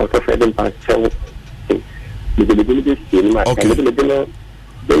 Okay.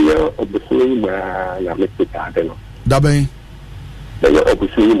 Dabe.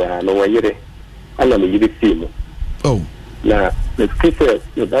 Oh. Na the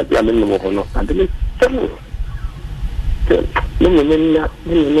that I mean no no.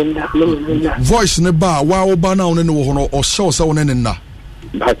 Voice ne ba wa oba na one ne wo no o show say one ne na.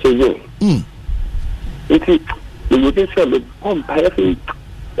 Ba che yo. Iti you can say the bomb I have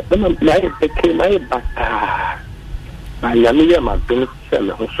my bata. I am here, my business,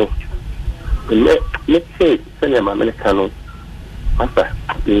 and also. Let's say, send him Americano. Master,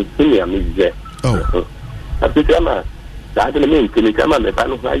 the senior is there. Oh, I think I'm a that mean to me. Come on, the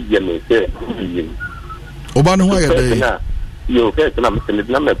panel, I am say, Obano, why are they? You get the number,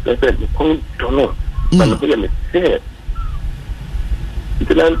 president, don't know. But I say,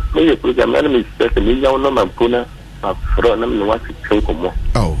 it's an enemy, especially young number, Puna. Oh,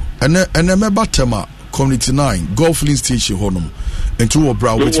 and then my Batama Community 9 Golf Link Station Honum and 2 of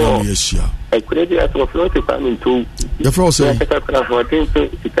Brown which one year. I could have to float it into the first say,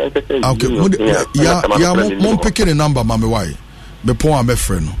 okay, yeah, mom picking a number, Mammy. Why? The poor I'm a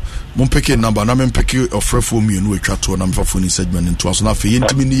friend. Mom picking a number, and I'm picking a friend for me and we chat to a number for any segment into us. Not for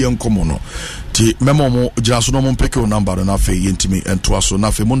intimate young commono. T Memo just no mom picking a number and I fay intimate and to us. So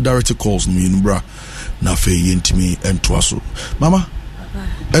nothing mon direct calls me in bra. Na fe yentimi entwaso mama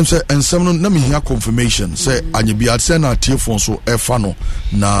em say ensem na me hia confirmation say anye bia say na telephone so e fa no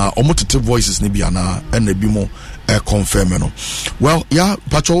na omotete voices ne bia na na bi mo e confirm no well yeah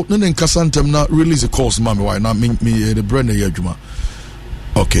patrol ne nkasa ntem na release the calls mama why na me the brain na adwuma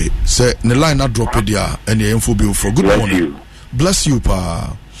okay say ne line na drop it there and the info bill for good morning bless you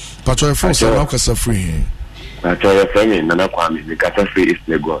pa patrol for say na kasa free patrol for me nana kwame me kasa free is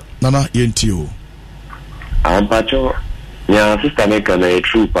the god nana yenti o. Pacho, yeah, sister make a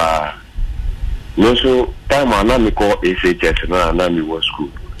trooper. No, so time I me call SHS and I was school.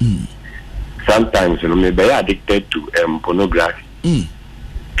 Sometimes me be addicted to pornography.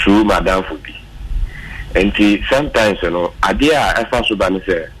 Through Madame Fubi. And sometimes idea I first would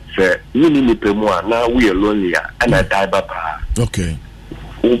say me pemo now we are lonely and I die papa. Okay.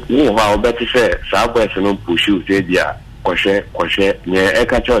 How better say Southwest no push you say dia kwashe near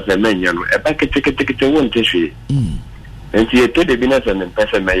Ekacho say menu a packet ticket won't she. And she told the business and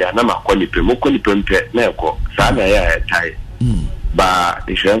person may nama quali pemo neko sana ya tie. Ba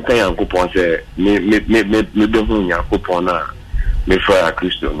ishanka ya coupon say me don't ya coupona me for a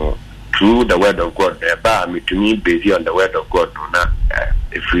Christian no. Through the word of God, me to me based on the word of God, not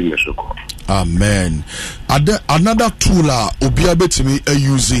a free message. Amen. Another tool obiabe to me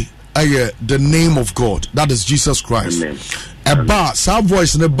use the name of God. That is Jesus Christ. Amen. Eba sa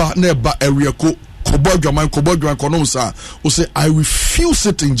voice neba area ko kobodwan konomsa o say I refuse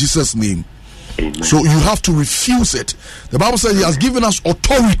it in Jesus name. Amen. So you have to refuse it. The Bible says he has given us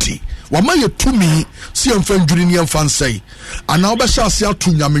authority. Wama ye to me si emfa ndwiri ni emfa nsai. Ana obesha ase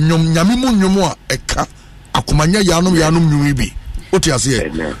atu nyame mu nwomo a eka akomanya yanom nwiri bi. Oti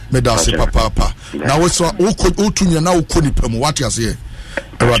ase me da se papa. Na wo so otu nya na wo nipa mu wati ase.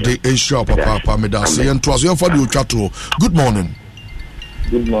 Erade ensure papa me da se ento aso emfa de otwato. Good morning.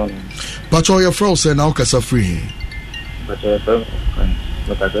 Good morning. But your friend say now kasa free. But your friend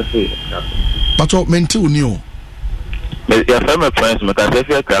But mental new. Your family friends, but I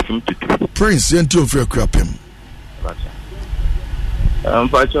say crafting to Prince, you of your crap him. But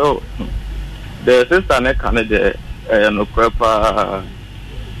the sister ne Canada no crap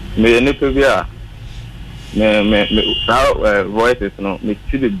me any previa me voices no me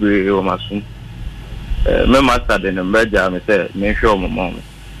see the gray o masum me master the number me say me show my mom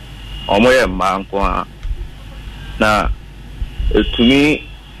omo man ko na to me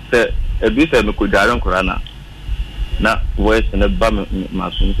say e bi say me ko jare nkora na voice na ba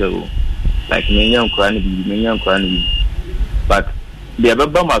masum say o like me nyam nkora ni but the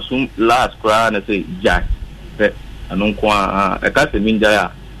ababa masum last nkora na say jack say anu ko e ka se mi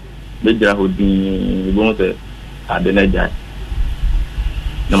njaya be jira hodin bo say ade na jack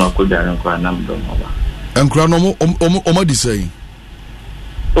na ma ko jare nkora na mdo mo ba nkora no omo di say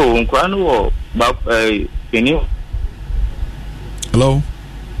oh nkora no wo ba peni. Hello?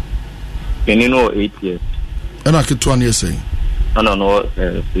 Can you know 8 years? And I get 1 year saying? No,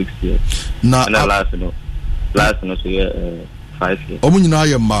 6 years. Now, last no, so 5 years. Omunina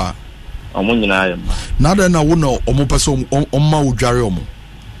yema. Now then, I won't know Omo person on my Jari Omo.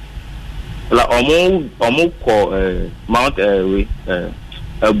 La Omo call Mount a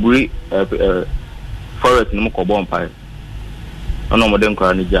forest no more bonfire. No more than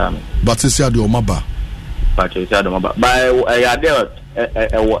Karani Jam. But it's the Omaba. But it's Adamaba. By a day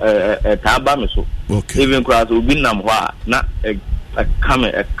a taba so. Okay. Even cross will be namwa, not a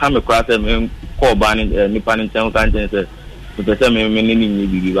come across a call banning Nipan in town country to the same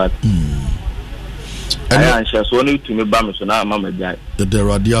meaning but I answer so only to me bam so now mamma die. The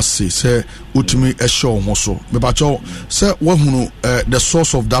radia say utimi a show also. But say wahunu the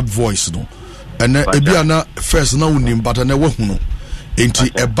source of that voice no. And ebiana first na unim but na wahunu.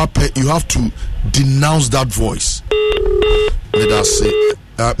 Enti ebape you have to denounce that voice. Let us say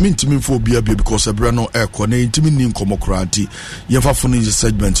mintimi for bia because ebra no ekọ na intimi ni nkomokranti yefa funu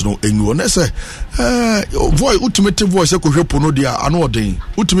segment no enwo na say voice ultimate voice ekohwepo no dia ano odin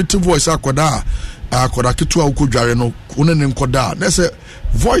ultimate voice akoda ketu akodware no one ne nkoda na say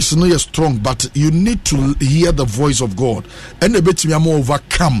voice no is strong but you need to hear the voice of God and ebetimi am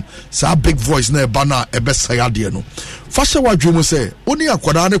overcome sa big voice na eba na ebesaya de no fasha wadwom say oni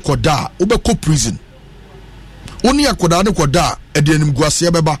akoda ne koda obekọ prison oni akoda ne koda edenim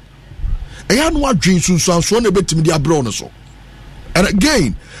guase beba eya no adwen sunsuanso na betimi di abro no so. And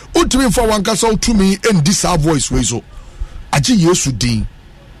again ultimate for one kasa to me and this our voice way so aji yesu din.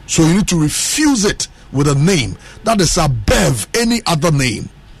 So you need to refuse it with a name that is above any other name.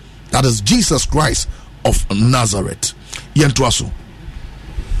 That is Jesus Christ of Nazareth. Yentuaso.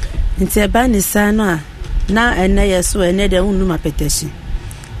 Nteba ni sana na ene yeso ene de unu mapeteshi.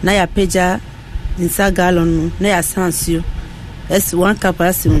 Na ya peja nsa galon na ya sansio. Es one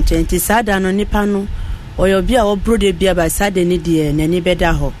capacity unti sada no nipa no oyobi a obrode bia ba sada ni de na ni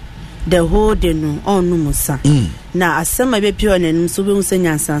beda ho. The whole day no onu musa. Na asema be pio nanim so be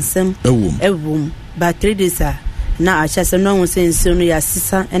nsenya sansem ewum ba 3 days na acha se no nsensi no ya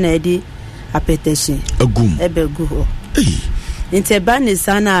sisa na edi apetition agum ebegu ho inte ba ni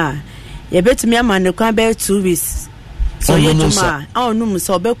sana ye betumi amane kwa be 2 weeks so yejuma onu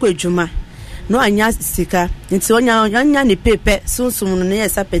musa obekọ ejuma no anya sika nti onya ni pepe sunsum no ye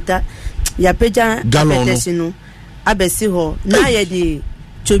sapeta ya peja apetesi no abesi ho na ye di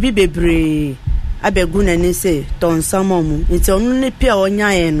chobi bebre abegu na ni se ton samomu nti onu ne pia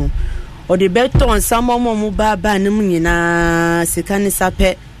onyae no o de be ton samomu ba ne mu nyina sika ne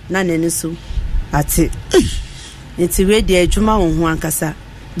sape na ne so ate nti we de adwuma wo ho ankasa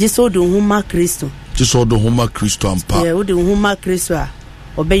jiso do ho ma Kristo ampa yeah wo de ho ma Kristo a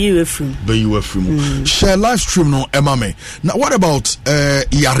obeyi we from share live stream no emame now what about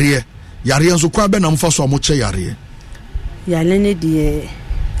yare nso kwa be na mfa so amoche yare ne de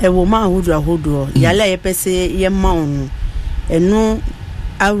ewo ma ahodo yale ye pese ye ma onu enu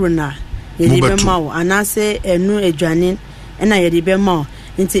awrona ye be ma wo anase enu edwane na ye be ma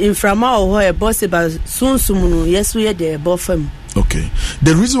nti inframa ho e boss ba sunsum no yeso ye de bofam. Okay,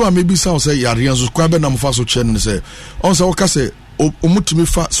 the reason why maybe sound say yare nso kwa be na mfa so che ne say on say woka say omutimi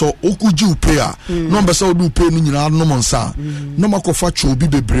fa so okuji upe a no mbe say odu upe no nyina no monsa no makofa chobi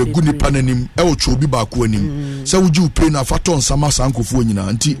bebre gu nipa nanim e wo chobi ba ko anim say uji upe na fa ton sama sankofo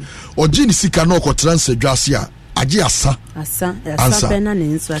nyina nti oji ni sika na okotra nsadwase a age asa bena ne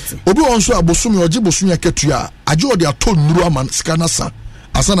nswate obi onso abosumi oji bosumi aketua age odi ato nuru ama sika na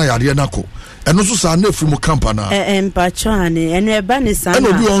asa na yare na ko eno so sa na efrimu kampana empacho ane eno eba ne sa eno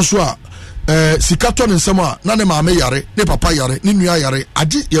obi onso a sikato ne nsema na ne maame yare ne papa yare ne nua yare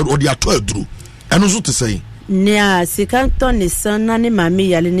age odi ato aduru eno so te sei ne a sikato ne san na ne maame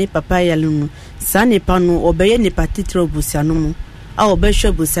yare ne papa yare no sa ne pa no obeye ne patitro busia no mu a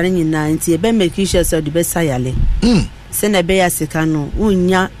obehwe busia nyina nti ebe make sure so de be sayale se na be ya sika no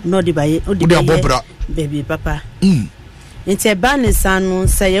unya no de baye odi abobra baby papa nti eba ne san no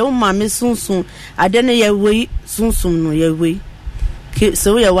se ye maame sunsun ade ne ye wei sunsun no ye wei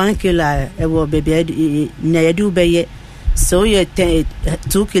so ye 1 kilo e wo baby na ye du be ye so ye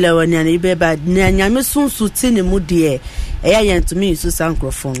 2 kilo wani na ibe ba na nyame sunsun ti ne mu de e ya ye ntumi su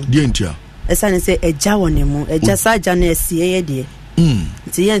sankrofon de ntia esa ne se eja woni mu eja sa ja na esie ye de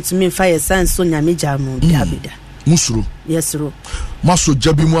nti ye ntumi fa ye san so nyame ja mu biabida musuru yesuru maso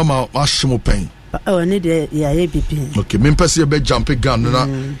jabi mu ama ahimo pen ne de ya ye bibi okay me pese be jump gun na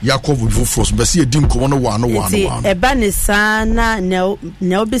yakov with force be se edim ko no one e ba ne sa na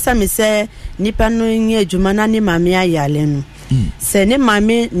ne obisa me se nipa no nyi adwuma na ne mame ayale no se ne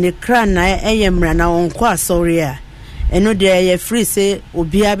mame ne kra na eyemra na wonko asori a eno de ye free se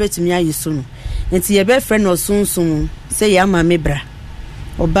obia betumi ayiso no nti ye be friend no sunsun se ya mame bra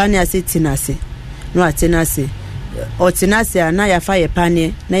oba ne ase tinase no atenase o tinase na ya fa ye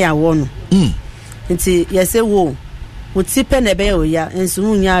pane na ya wo no nti yese wo tipe na be o ya enso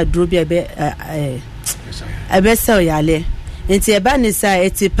munya aduro bi ebe se o yale nti eba ni sa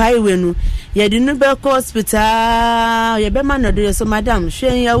etipai wenu ye di nu be hospital ye be man do so madam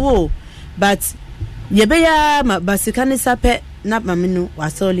hwen ya wo but ye be ya basika ni sape na maminu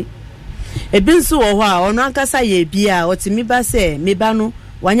wasoli ebi nso wo ho a ono ankasa ye bia otimi ba se me ba no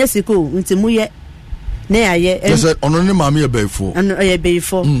wanya siko nti muye na ya ye yes ono ni mama ye beifo ano ye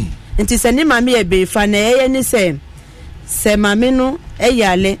beifo nti se ni mama ye beifa na ye ni se mama no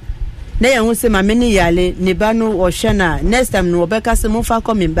eyale na ye hu se mama ni yale ni ba no wo hwe na next time no obeka se mo fa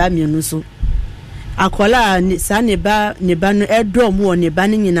come ba mienu so akola sa ne ba no edom wo ne ba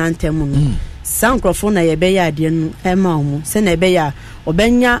ni nyina ntem no sankrofo na ye be ya ade no ema omo se na be ya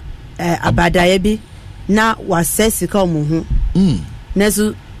obenya abadaye bi na wasesika omo ho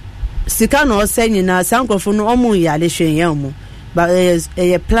nezu sika no ose nyina sankrofo no omo yale hwen omo ba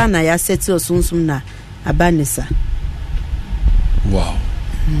e plan na ya seti osunsum na abanisa. Wow.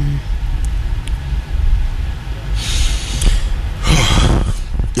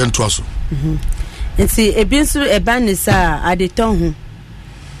 Yentwaso. Nti ebinsu ebanisa adeton ho.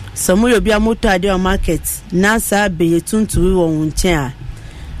 Somo yobi amoto ade on market na sa be tuntu wo nchen a.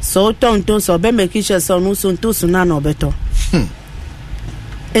 So tonto so be make sure so no so nto so na na obeto.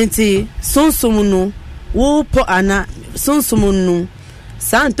 Nti sunsum no wo po ana sunsum no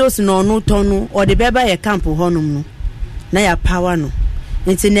santos no no tonu o de beba ye camp honum no na ya power no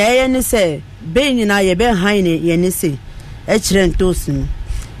nti na ye ne se be nyina ye be han ne ye ne se e kire ntos no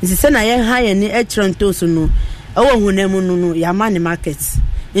nti se na ye han ye ne e kire ntos no e wo hunam no ya ma ne market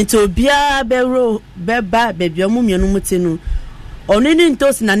nti obia beba bebia mu mienu muti no oni ni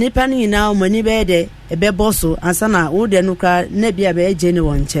ntos na nipa ni nyina o mani be de e be boso ansa na wo de no kra na bia be je ne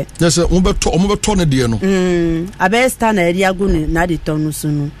wonche yes mo beto ne de no abe sta na eri agu na de tonu so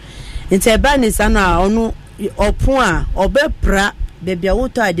no nti e ba ni sa na onu opon a obepra bebia wo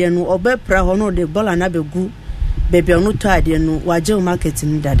to ade no obepra ho no de bola na begu bebia no to ade no waje market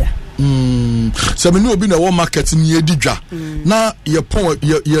ni dada se me no obi na wo market ni edidwa na ye pon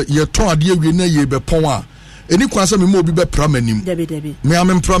ye ton ade awie na ye be pon a Any kwasa me mo bi be pramanim. Debi. Me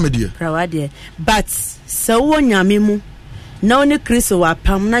am pramedie. Prawadie. But so wo nyame mu. Na oni Kristo wa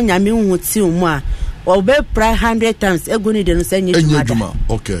pam na nyame hu ti mu a. Wo be pra 100 times ego ni de no say nyedwuma.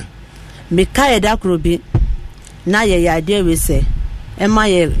 Okay. Me kai da krobi. Na ye ade we say. Ema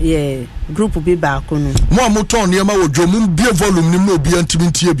ye group bi ba ko no. Mo amoton ne ma wo dwomum bi volume ni mo bi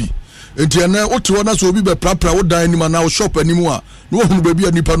antimintie bi. Enti na ote wona so obi be prapra wo dan ni ma na wo shop animu a. No hunu ba bi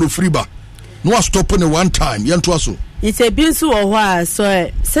anipa no free ba. No stop in one time yanto aso. It's a binsu or wa so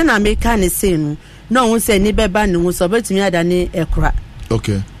se na me kan say no. No won say ni beba no so betumi adane ekra.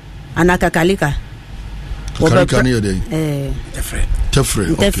 Okay. Anaka kalika. Kalika ni dey.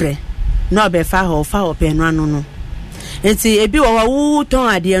 Tefre. No be fa ho pe no anu no. Enti ebi wo wu ton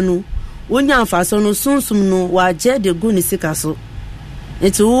ade no. Wonya amfaso no sunsum no wa je de gu ni sika so.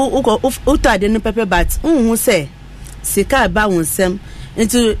 Enti wo tade no pepe bat hu say sika ba wonsem.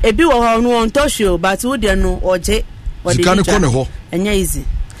 Into ebi wo ho no on tosho but wo de no oje sika ne kone ho enya easy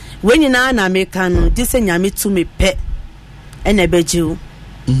when na na meka no dise nyame tu me pe ena bejiu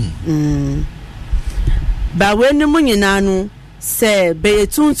ba when mu nyina no se be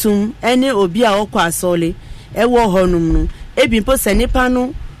tuntum ene obi a okọ asole e wo ho num no ebi mpo se nipa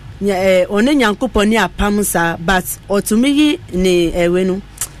no one nyankopon ni apam sa but otumiyi ne ewe no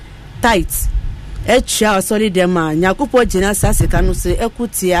tight echa solid dem a nyakopo gina saseka no se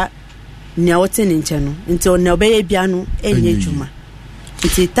ekutia nia wote ne nche no nti on obeye bia no enye dwuma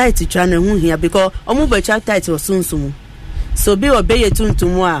nti tight twa no hu hia because omo becha tight osunsumu so bi obeye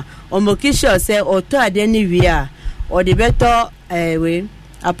tuntum a omokisho se oto ade ni wi a ode beto we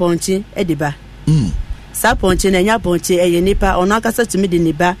aponchi ediba sa ponchi na nya ponchi eye nipa ono akasa tumi de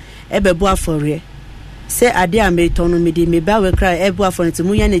niba ebebu afore se ade a me tono me di me ba we cry ebu afọ nti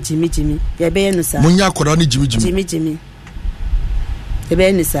munya na jimi ye be ye no sa munya akora na jimi ye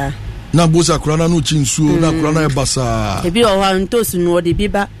be ni sa na bosa akora na no chinsuo na akora na ebasa ebi o ha ntosu no de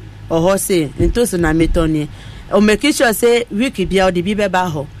biba oho se ntosu na me toni o make sure say week bia o de biba ba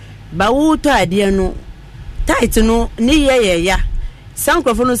ho ba wu to ade no tight no ni ye ya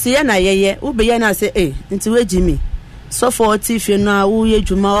sankrofo no se ye na ye u be ye na se nti we jimi so for tifie no a wo ye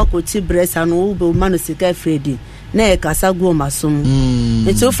dwuma wakoti bresa no wo be manu sika fredi na e kasa go masom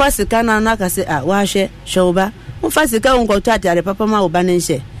enti wo fa sika na ka se wa hwe shoba wo fa sika wo nkoto atare papa ma wo ba ne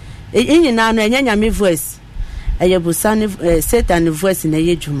nhye enyi na no enya nyame voice eye busane satan voice na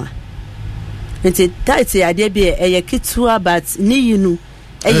ye dwuma enti tight ade bi eye kitua but ni yinu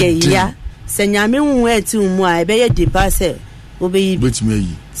eye ya se nyame hu eti mu a ebe ye dipa se wo be yi betime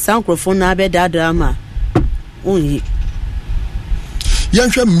yi sankrofo na be dadra ma onyi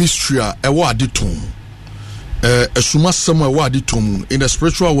yanhwe mystery a ewo adeton esuma sam ewo adeton in the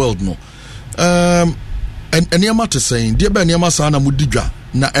spiritual world no eniama te saying de ba eniama sa na mudidwa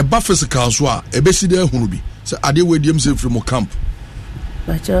na eba physical so a ebesi de ehunu bi se ade wediem se free mo camp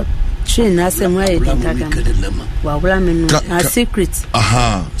bacho chin na se mo edi kaka wa wala menu a secret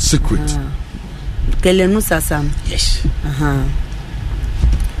secret kelenu sasam yes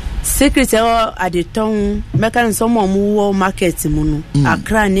secret ewo adeton meka nso mo wo market mu no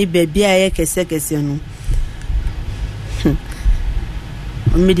akra ni bebia ye kese no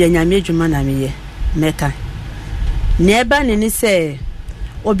media nyame adwuma na meye meka ne eba ne ni se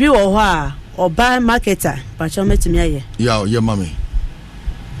obi wo ho a oba marketer pacho metumi aye ye mami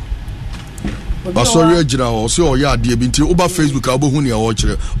basori agira ho se o ya ade bi nti oba Facebook a obohu ne e wo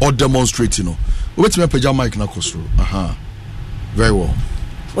kire o demonstrate no obetumi pagya mic na kosoro very well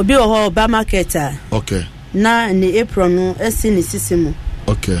obi wo ho oba marketer okay na ni apron no esi ni sisimu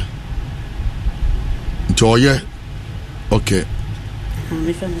okay nti oye okay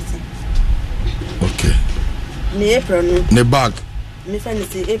okay ni apron no ne bag mi fa ni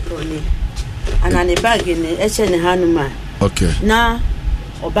si apron ni ana ne bag ni eche ne hanuma okay na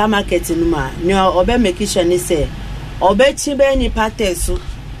oba market numa ni oba make sure ni say oba chi be ni patesu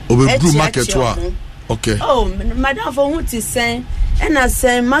oba blue market wa okay oh madam for who ti sen ena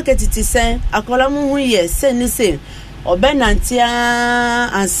sen market ti sen akola mu hu ye sen ni sen oba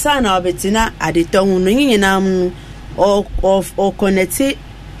nantia ansana obetina adeton no nyina mu o connect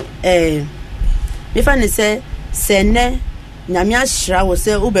me fa ni say sene nyame ahira wo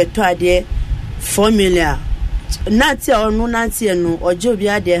say ubeto ade formula nati onu nati no ojo bi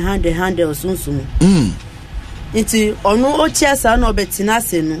ade hand osunsun nti onu ochi asa na obetina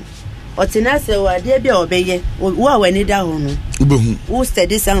se no otina se wa ade bi obeye wo awani da ho no ubehu wo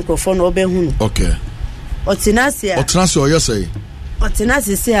steady sankrofo no obehu no okay otina se oyese otina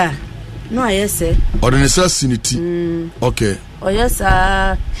se a no ayese ordinary sinity okay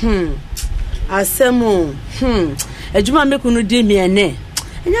oyesa asemu ejuma mekunu di mi ene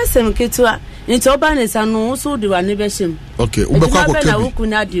enya sem ketua nti oba ne sa no so de wa ne be him okay ubekwa ko na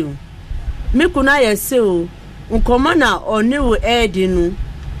ukuna di o me kuna yese o nkoma na oni wo edi no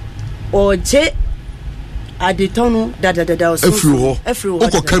oje adetonu da so efri ho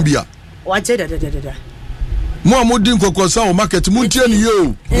okoka bia waje da mo amodi nkokosa o market mu ntie ne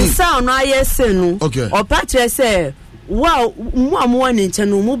yo nsa no ayese no opa tre se wow mo amwani nche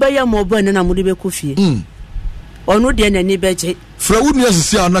no mu be ya mo bo ne na mo de be kofie onu de na ni beje fra wunu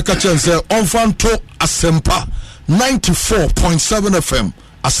asisi anaka chense onfanto asempa 94.7 FM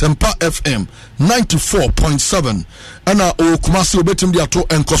Asempa FM 94.7 ana o Kumasi obetim dia to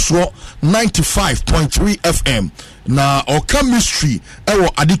enkoso 95.3 FM na o chemistry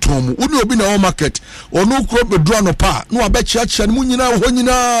ewo aditomu uni obi na o market onu kro bedura no pa no abechiachia ne munyina ho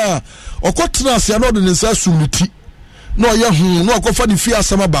nyina okotena ase na ode nsa sumiti no ye hu no akofa ne fi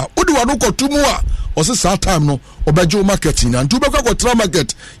asama ba odi wa no kotumu a o se sa time no obeje market na ntu bekwa kotra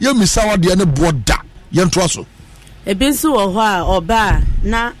market ye misawa de ne boda ye nto aso ebinsu wo ho a oba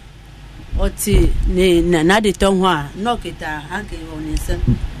na oti ni na de ton ho a no kita hanke woni sem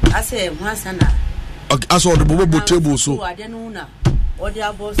ase hwasa na aso de bobo table so ade no na ode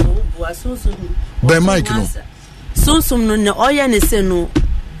aboso bu asusu be mic no sunsum no ne oye ne se no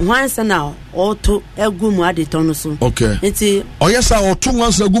hwansa na oto egumu ade ton so okay nti oye sa oto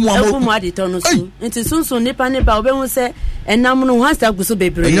hwansa egumu ade ton so nti sunsum nipa obehu se enam no hwansa guso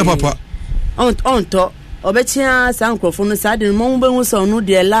bebre enye papa onto obechia sankrofo no sade mo behu se onu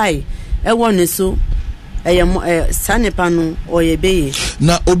de lie ewo ne so sanepa no oyebeye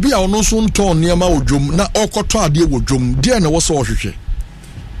na obi a ono so nton niema odwom na okoto ade wodwom de na wo so ohwehwe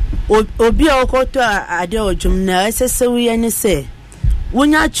obi a okoto ade odwom na esesewe ne se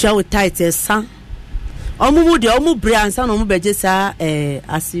wonya twa tight esa omumu de omu bransa no mu beje sa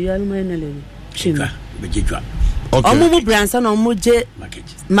asiya no enele chima beje twa okay omumu bransa no mu je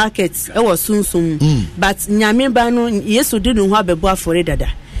market ewo sunsum but nyame ba no yesu di no ho abebu afore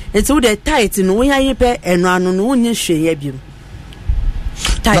dada enti wo de tight no wo yayipe eno anu no wonye hweye biem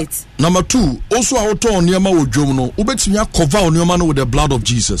tight number 2 also a woto niema wodwom no wobetimi akova onioma no with the blood of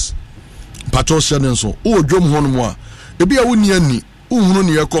Jesus patrol nso wodwom ho no mu a ebi a woni ani uhunu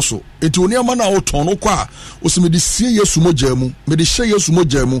ne yekoso enti onioma na woto no kwa osimedi sie Yesu mogya mu mede hye Yesu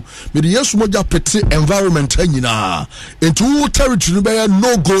mogya mu mede Yesu mogya pete environment anyina enti wo territory no be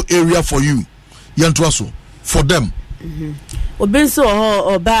no go area for you yanto aso for them obenso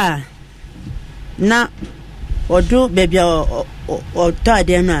oba na odu bebia o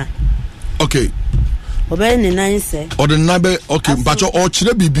tade na okay oba ni nanse odu nabe okay mpacho o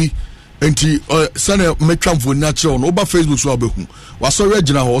kire bibi enti sane metwa mfo na kire no oba Facebook so abehu wasori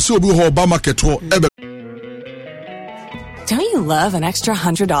agina ho se obi ho oba market ho ebe. Don't you love an extra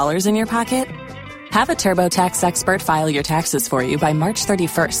 $100 in your pocket? Have a TurboTax expert file your taxes for you by March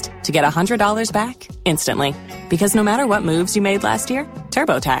 31st to get $100 back instantly. Because no matter what moves you made last year,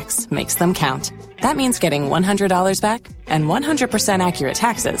 TurboTax makes them count. That means getting $100 back and 100% accurate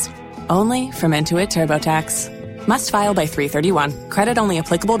taxes only from Intuit TurboTax. Must file by 3/31. Credit only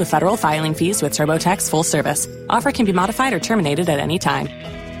applicable to federal filing fees with TurboTax full service. Offer can be modified or terminated at any time.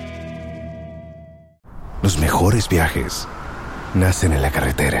 Los mejores viajes nacen en la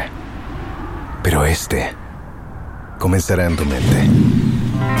carretera. Pero este comenzará en tu mente.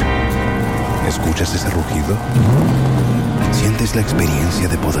 ¿Escuchas ese rugido? ¿Sientes la experiencia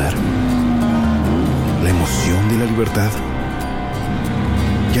de poder? ¿La emoción de la libertad?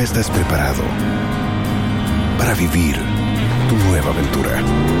 Ya estás preparado para vivir tu nueva aventura.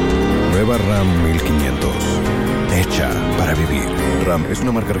 Nueva RAM 1500. Hecha para vivir. RAM es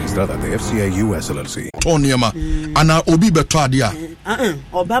una marca registrada de FCI US LLC. Tonyama ana obi beto ade a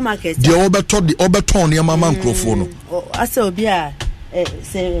oba market de obeto niama mankrofo no ase obi a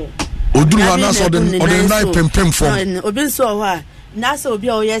se oduru ana so de nai pempem form obi so ho a na ase obi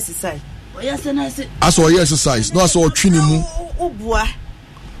a o exercise na ase aso o exercise no aso o twini mu ubua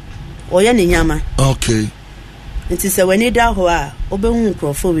o ye ne nyama okay nti se wani da ho a obehu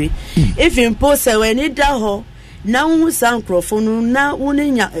nkrofo we even post se wani da ho na hu sankrofo na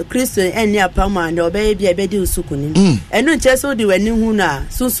woninya Kristo eni apama na obeye bia be di usukuni enu nche so di wani hu na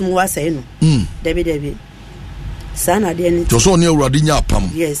sunsum wasai no debi sana de ni to so ne awurade nya apam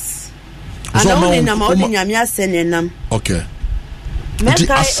yes ana woni na ma odi nyame asene nam okay nti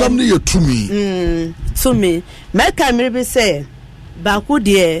asam ne yetumi tumi meka miribe se ba ku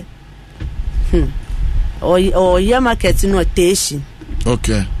de o ya market no teshi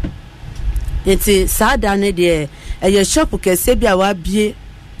okay nti sada ne de eye shop kese bia wa bie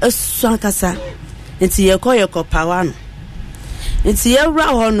esuan kasa nti ye kopawa no nti ye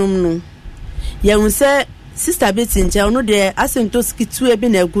wra honum no ye hu se sister Betty nje no de asento skitu e bi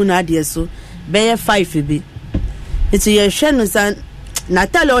na egu na de so bɛyɛ 5 bi nti yɛhwɛ no sa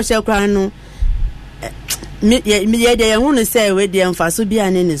Natalia ɔhyɛ kora no yɛde yɛhu no sɛ wɔde mfaso bi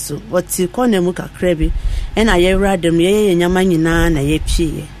ane ne so wɔte kɔna mu kakra bi ɛna yɛwura dɛm yɛyɛ nyama nyinaa na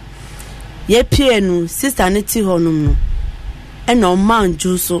yɛpie no sister ne ti hɔ nom no ɛna ɔma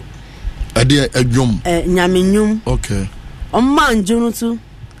nju so ɛde adwom nyame nwum okay ɔma nju no so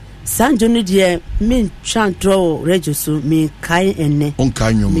sanjo no deɛ mentwa ntorɔ regio so menkae ɛnɛ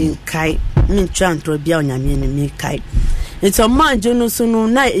ɔnkae nwom mentwa ntorɔ bia onyame ne menkae nti ɔma nju no so no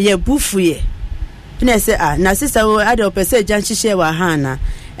na yɛbufuɛ na say na sister wo ade opese jan hihye wa ha na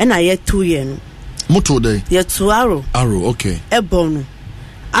na yetu ye no moto dey yetu aro okay ebo no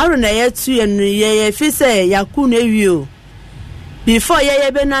aro na yetu ye no ye fi say yaku na ewio before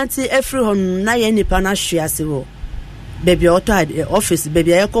ye benanti every hon na ye nipa na hwease wo baby auto office baby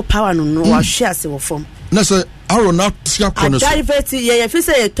ye ko power no wa hwease wo form na say aro na tia kono so divert ye fi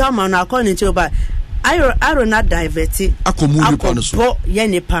say yetu ama na according to ba aro na divert akomu nipa no so ye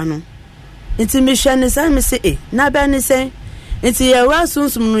nipa no nti mi hwɛ ne sɛ mi sɛ na bɛ ne sɛ nti yɛ wa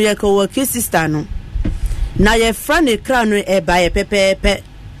sunsum no yɛ kɔ wɔ ki sister no na yɛ fra ne kra no ɛba yɛ pɛpɛɛpɛ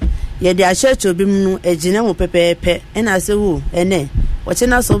yɛ de ahyɛ tobi mu no ɛgyina mu pɛpɛɛpɛ ɛna sɛ wo ɛnɛ wɔkye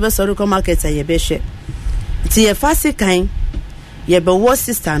na so bɛsɔre kɔ market yɛ bɛhwɛ nti yɛ fa sikan yɛ bɛwɔ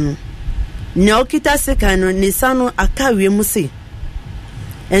sister no ne okita sikan no ne sa no aka wie mu se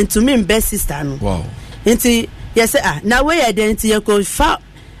ɛntumi mbɛ sister no wow nti yɛ sɛ na we yɛ de nti yɛ kɔ fa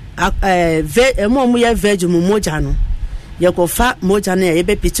mo ye veg mu moja no ye ko fa moja no ye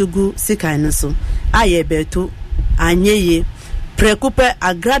be pitugu sikan no so aye beto anyeye prekupe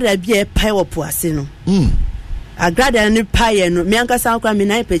agrada bi e pai wo poase no agrada ni pai no me anka san kwa me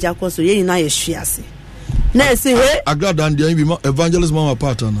na peja ko so ye na ye hwiase na esi he agrada and bi evangelist mama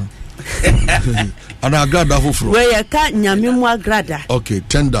partner na ana agrada foforo we ye ka nyame mu agrada okay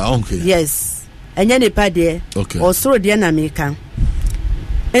tender okay yes enye ne pa de okay osoro de na me kan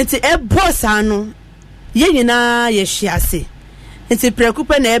enti boss anu ye nyina ye hwiase enti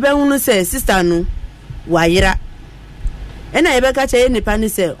prekupe na ebe hunu se sister no wayira ena ebe ka che nipa ni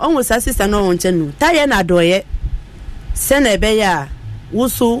se onwo sa sister no wonche no ta ye na doye se na ebe ya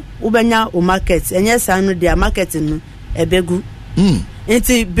wusu ubenya o market enye sa no dia market no ebegu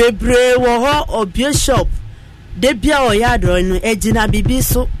enti bebre wo ho obie shop de bia o ya do no ejina bibi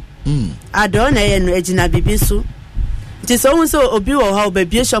so ado na ye no ejina bibi so nti so obi wo ha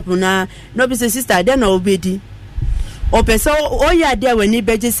obi shop na no be sister de na obedi opese o ya de wani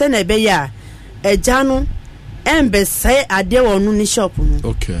beje se na be ya eja no embe se ade wonu ni shop no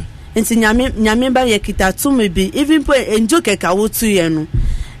okay nti nyame ba ye kita tumi bi even po enjo keka wotu ye no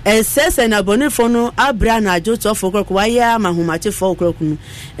esese na bonifo no abra na ajo to fo kroko wa ya mahumache fo kroko no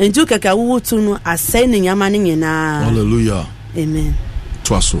enjo keka wotu no asai ni nyama ni nyina hallelujah amen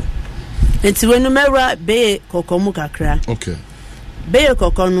twaso enti wenu mera be kokomu kakra okay be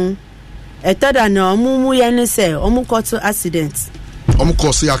kokonu etada na omumu ye ne se omukoto accident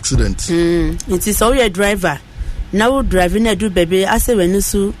enti so we driver na wo drive na do bebe ase wenu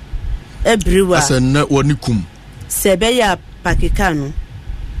su ebriwa ase na woni kum se be ya pakika no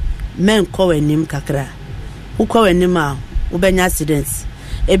men ko wenim kakra wo ko wenim a wo benya accident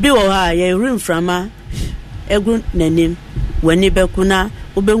ebi wo ha ye rim frama egu nanim wani bekuna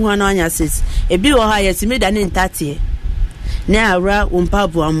obenhu na anya set ebi wo ha yetimi da ne ntate na awra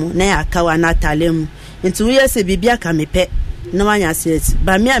umpaboamu na akawa na talem nti wo yese bibia ka mepe na anya set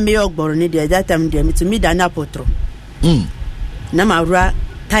ba me ame ogboro ne de that time de mitimi da na potro na mawra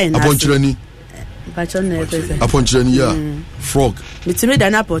tai na aponchirani aponchirani ya frog mitimi da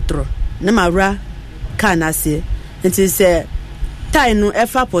na potro na mawra ka na se nti se tai no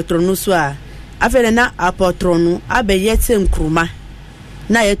efa potro no so a afere na apotro no abeyete nkruma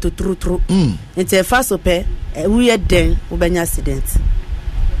na ye totrutru nti efa so pe wu ye den wo benya accident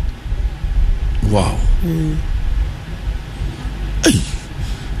wow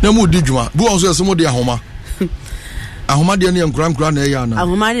na mu di djuma bu onso esemo de ahoma ahoma de ne nkura na ya na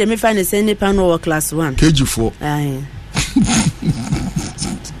ahoma de me fa ne se nipa no class 1 kg4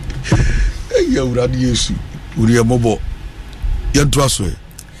 ya uradi yesu uri mobo ya ntwaso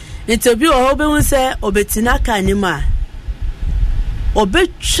nti obi o ho be hu se obetina ka ni ma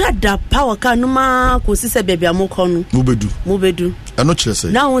obetwa da power ka no ma ko sise bebe amokọ no mubedu eno kire se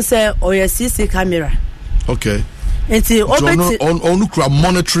na hu se oye CC camera okay nti obeti on kura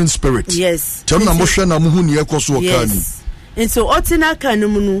monitoring spirit yes tell na mo hwe na mo hu ne ekoso o ka ni nti otina ka no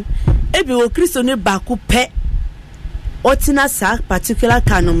mu no ebi wo Kristo ne ba ku pe otina sa particular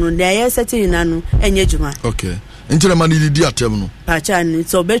ka no mu no na ye setting na no enye juma okay nti na mani di atem no pacha ni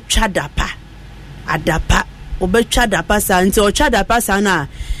so betwa dapa adapa obetwa dapa sa nti otwa dapa sa na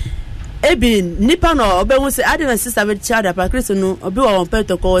ebi nipa no obehu se ade na sister be child apa Kristo no obi wa won pe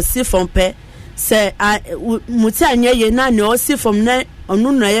to ko si from pe se muti anya ye na ne o si from na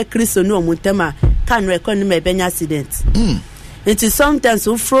onu na ye Kristo no mutema kan record no me benya accident it is sometimes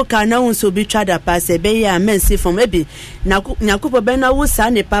so fro kan na won so bi child apa se be ya men si from ebi nyakopo be na wo sa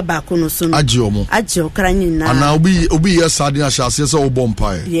ne pa ba ko no so no agye okranyi na ana obi yes ade na hyase se wo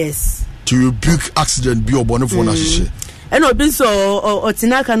bompa yes to rebuke accident bi obone for na hye eno obi so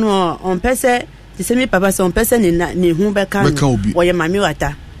otinaka no on pese ti se mi papa so on pese ni hu be kan wo ye mami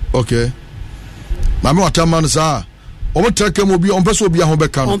wata okay mami wata man sa o motaka mo bi on pese obi ahon be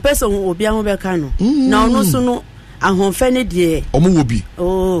kan on pese obi ahon be kan na ono so no ahon fe ne de o mo wo bi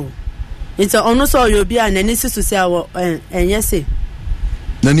it's ono so yo bi anani sisu se awo enye se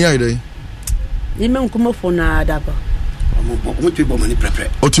nani ai dai ni men kuma fo na adaba o mo twi bo mani prepare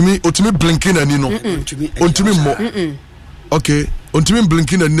otimi blinking ani no ontimi mo okay ontimi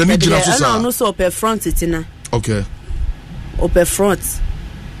blinking ani nani jina so sa ono so per front itina okay per front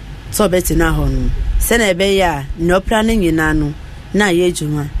so betina hon se na ebe ya no planning nyina no na ye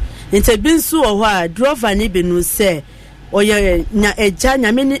juma nte binsu o ho a driver ni benu se oye nya eja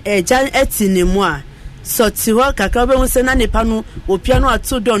nyame ni eja etini mu a so ti ho kakra be hu se na nipa no opia no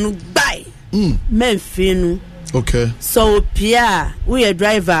ato do no gbai menfinu okay so opia we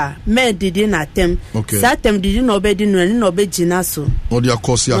driver men didi na tem satem didi no obedi no ni no obegina so no dia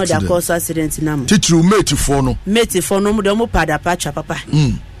cause accident na mo titru mate for no mo de mo pada pacha papa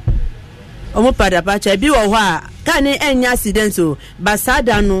omo pada pacha bi wo ho a kan enya accident o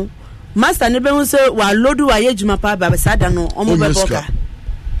basada no master ne be hu se wa lodu wa yejuma pa basada no omo be boka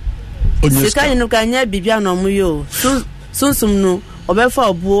sika no kanya bibia no mo yo sunsum no obefa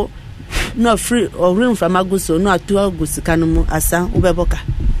obuo no free or room from aguso no atu agusika no mu asa ubeboka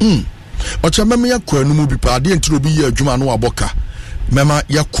ocha mema yakwa no mu bi pa de ntiro bi ye adwuma no aboka mema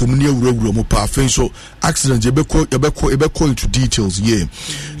yakom ne awurawura mu pa afen so accident yebeko into details ye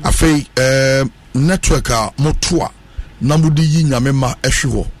afei network a motoa na mudi yi nyame ma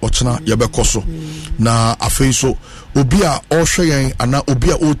ehwe ho ochena yebeko so na afei so obi a ohwe yen ana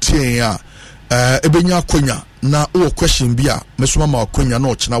obi a otien a ebenya akonya na o question bia mesoma ma akonya na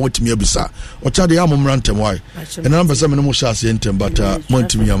ochena watimi abisa ocha de amomra ntem why and number some no sha se ntem but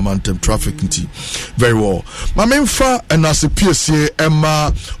montimi amantem traffic nti very well ma memfa and as PSA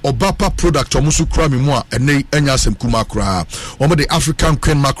emma obapa product omusu kra me mu a ene enya asem kuma kra omo the African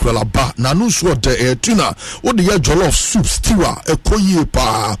queen mackerel aba na no so de tuna o de jollof soup stewa ekoyie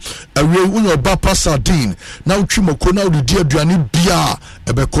pa awe unyo obapa sardine na utwimoko na odi aduane bia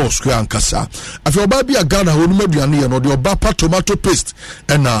ebeko square ankasa afi oba bia Ghana no aduane ye no de obapa tomato paste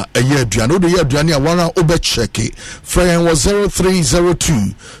na eye aduane o de aduane a wana obe check friend was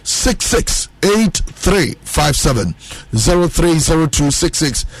 0302 668357 0302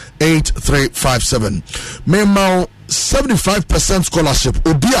 668357 memo 75% scholarship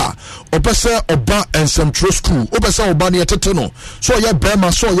obia opese oba ensentro school opese oba ne tete no so ye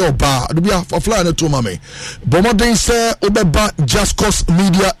bema so ye oba obia fly na to mame bomodin say obeba Just Cause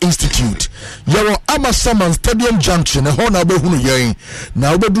Media Institute yero Amasaman Stadium Junction e ho na behunu yen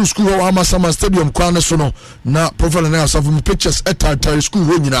na obedu school ho Amasaman Stadium kwane so no na profile na yourself pictures etantary school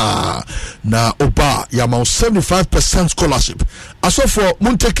ho nyina na oba ya ma 75% scholarship aso for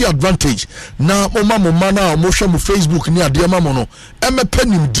mun take advantage na mama na mo hwe mo Facebook ni ade mama no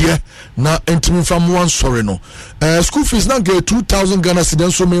emepenim die na entimi fam one sorry no school fees na get 2000 Ghana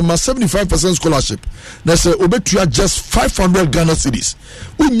cedis so me ma 75% scholarship na say obetua just 500 Ghana cedis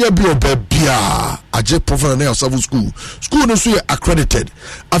unya bi obabia aje profile na yourself school no so accredited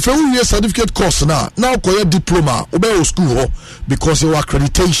afa uye certificate course na koye diploma obe school ho because you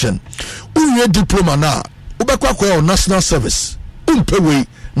accreditation uye diploma na obekwa koye national service umpewe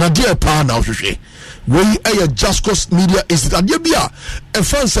na die pa na ohwehwe we Just Cause Media Institute adie bia e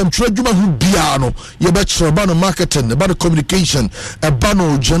fansem tredwuma hu bia no ye be chere no marketing about communication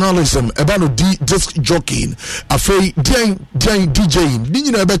no journalism no disc jockeying afei DJing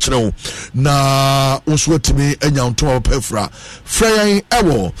nyina be chere na oswatimi enya ntoma pefra frey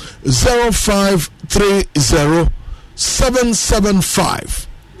ewo 0530 775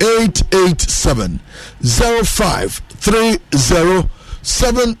 887 0530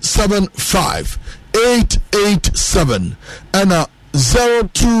 775 887 and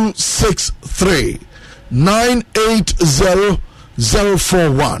 0263 980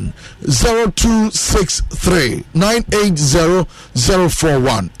 041 0263 980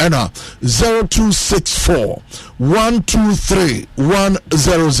 041 and 0264 123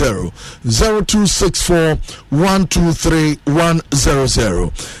 100 0264 123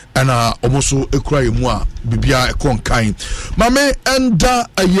 100 and almost ekura yemu a bibia ekonkan mame enda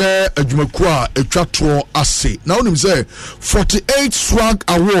aye adwumakua etwato ase na onim say 48 swag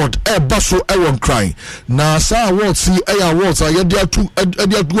award baso ewon cry na sa award si awards ayede atu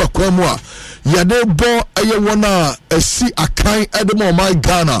akwam a yade bo aye wona asi akan edemo my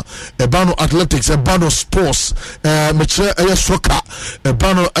Ghana ebano athletics ebano sports metre aye soccer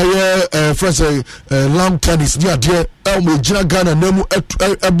ebano aye friends lawn tennis dia de elmo gina Ghana nemu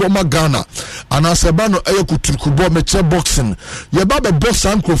eboma Ghana anasebano aye kutukubo metre boxing ye ba be box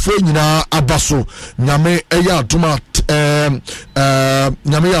ankrofo nyina abaso nyame aye aduma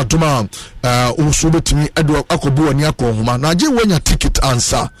nyame ya aduma oso betimi edo akobo wani akonhoma na je wonya ticket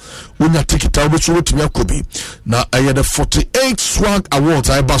answer wonya ticket a obeso betimi akobi na aye the 48 swag awards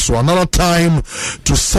I baso another time to